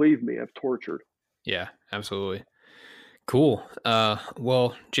believe me, I've tortured. Yeah, absolutely. Cool.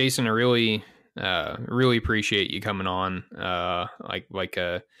 Well, Jason, I really appreciate you coming on. I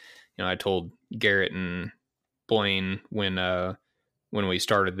told Garrett and Blaine when we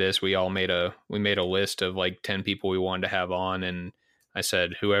started this, we made a list of like 10 people we wanted to have on, and I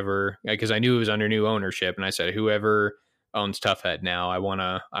said whoever, because I knew it was under new ownership, and I said whoever owns Tough Head now, I want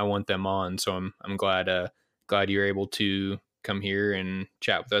them on. So I'm glad you're able to come here and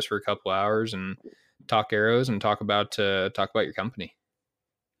chat with us for a couple hours and talk arrows and talk about your company.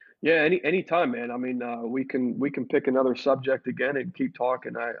 Yeah, anytime, man. I mean, we can pick another subject again and keep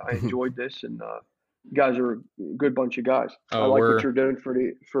talking. I enjoyed this, and you guys are a good bunch of guys. I like what you're doing for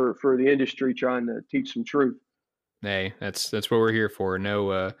the industry, trying to teach some truth. Hey, that's what we're here for.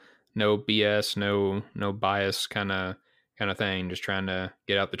 No BS, no bias kind of thing. Just trying to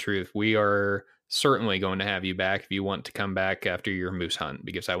get out the truth. We are certainly going to have you back if you want to come back after your moose hunt,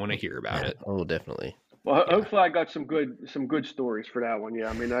 because I want to hear about it. Oh, definitely. Well, hopefully I got some good stories for that one. Yeah,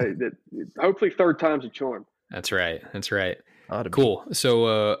 I mean, hopefully third time's a charm. That's right. Ought to be. Cool.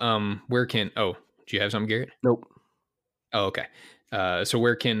 So, do you have something, Garrett? Nope. Oh, okay. So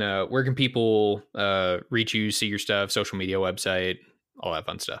where can people reach you, see your stuff, social media, website, all that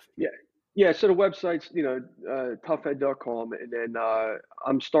fun stuff? Yeah. So the website's toughhead.com, and then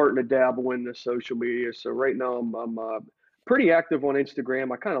I'm starting to dabble in the social media. So right now I'm pretty active on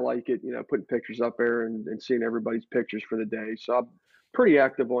Instagram. I kind of like it, putting pictures up there and seeing everybody's pictures for the day. So I'm pretty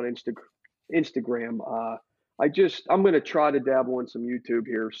active on Instagram. I'm going to try to dabble in some YouTube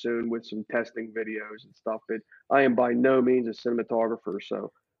here soon with some testing videos and stuff. But I am by no means a cinematographer,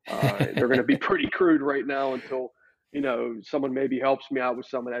 so they're going to be pretty crude right now until someone maybe helps me out with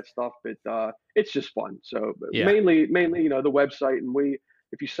some of that stuff. But it's just fun. So Yeah. mainly the website, and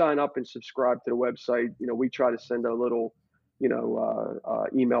if you sign up and subscribe to the website, we try to send a little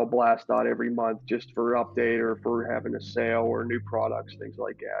email blast out every month just for update or if we're having a sale or new products, things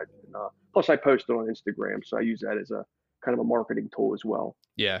like that. And, plus, I post it on Instagram, so I use that as a kind of a marketing tool as well.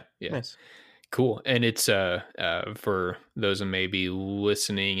 Yeah. Nice. Cool. And it's for those that may be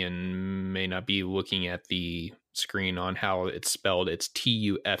listening and may not be looking at the screen on how it's spelled, it's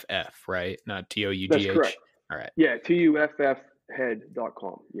TUFF, right? Not TOUGH. That's correct. All right. Yeah,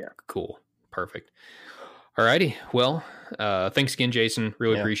 TUFFhead.com. Yeah. Cool. Perfect. All righty. Well, thanks again, Jason.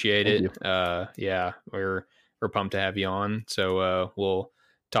 Really appreciate it. Yeah, we're pumped to have you on. So we'll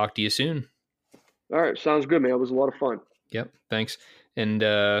talk to you soon. All right. Sounds good, man. It was a lot of fun. Yep. Thanks. And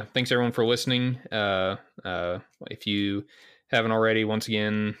thanks everyone for listening. If you haven't already, once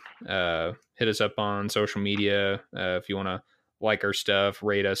again, hit us up on social media. If you want to like our stuff,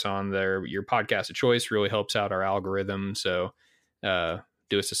 rate us on your podcast of choice. Really helps out our algorithm. So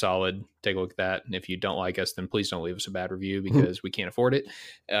do us a solid, take a look at that. And if you don't like us, then please don't leave us a bad review because we can't afford it.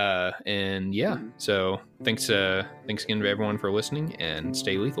 And yeah, so thanks again to everyone for listening, and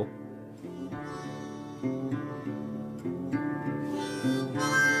stay lethal.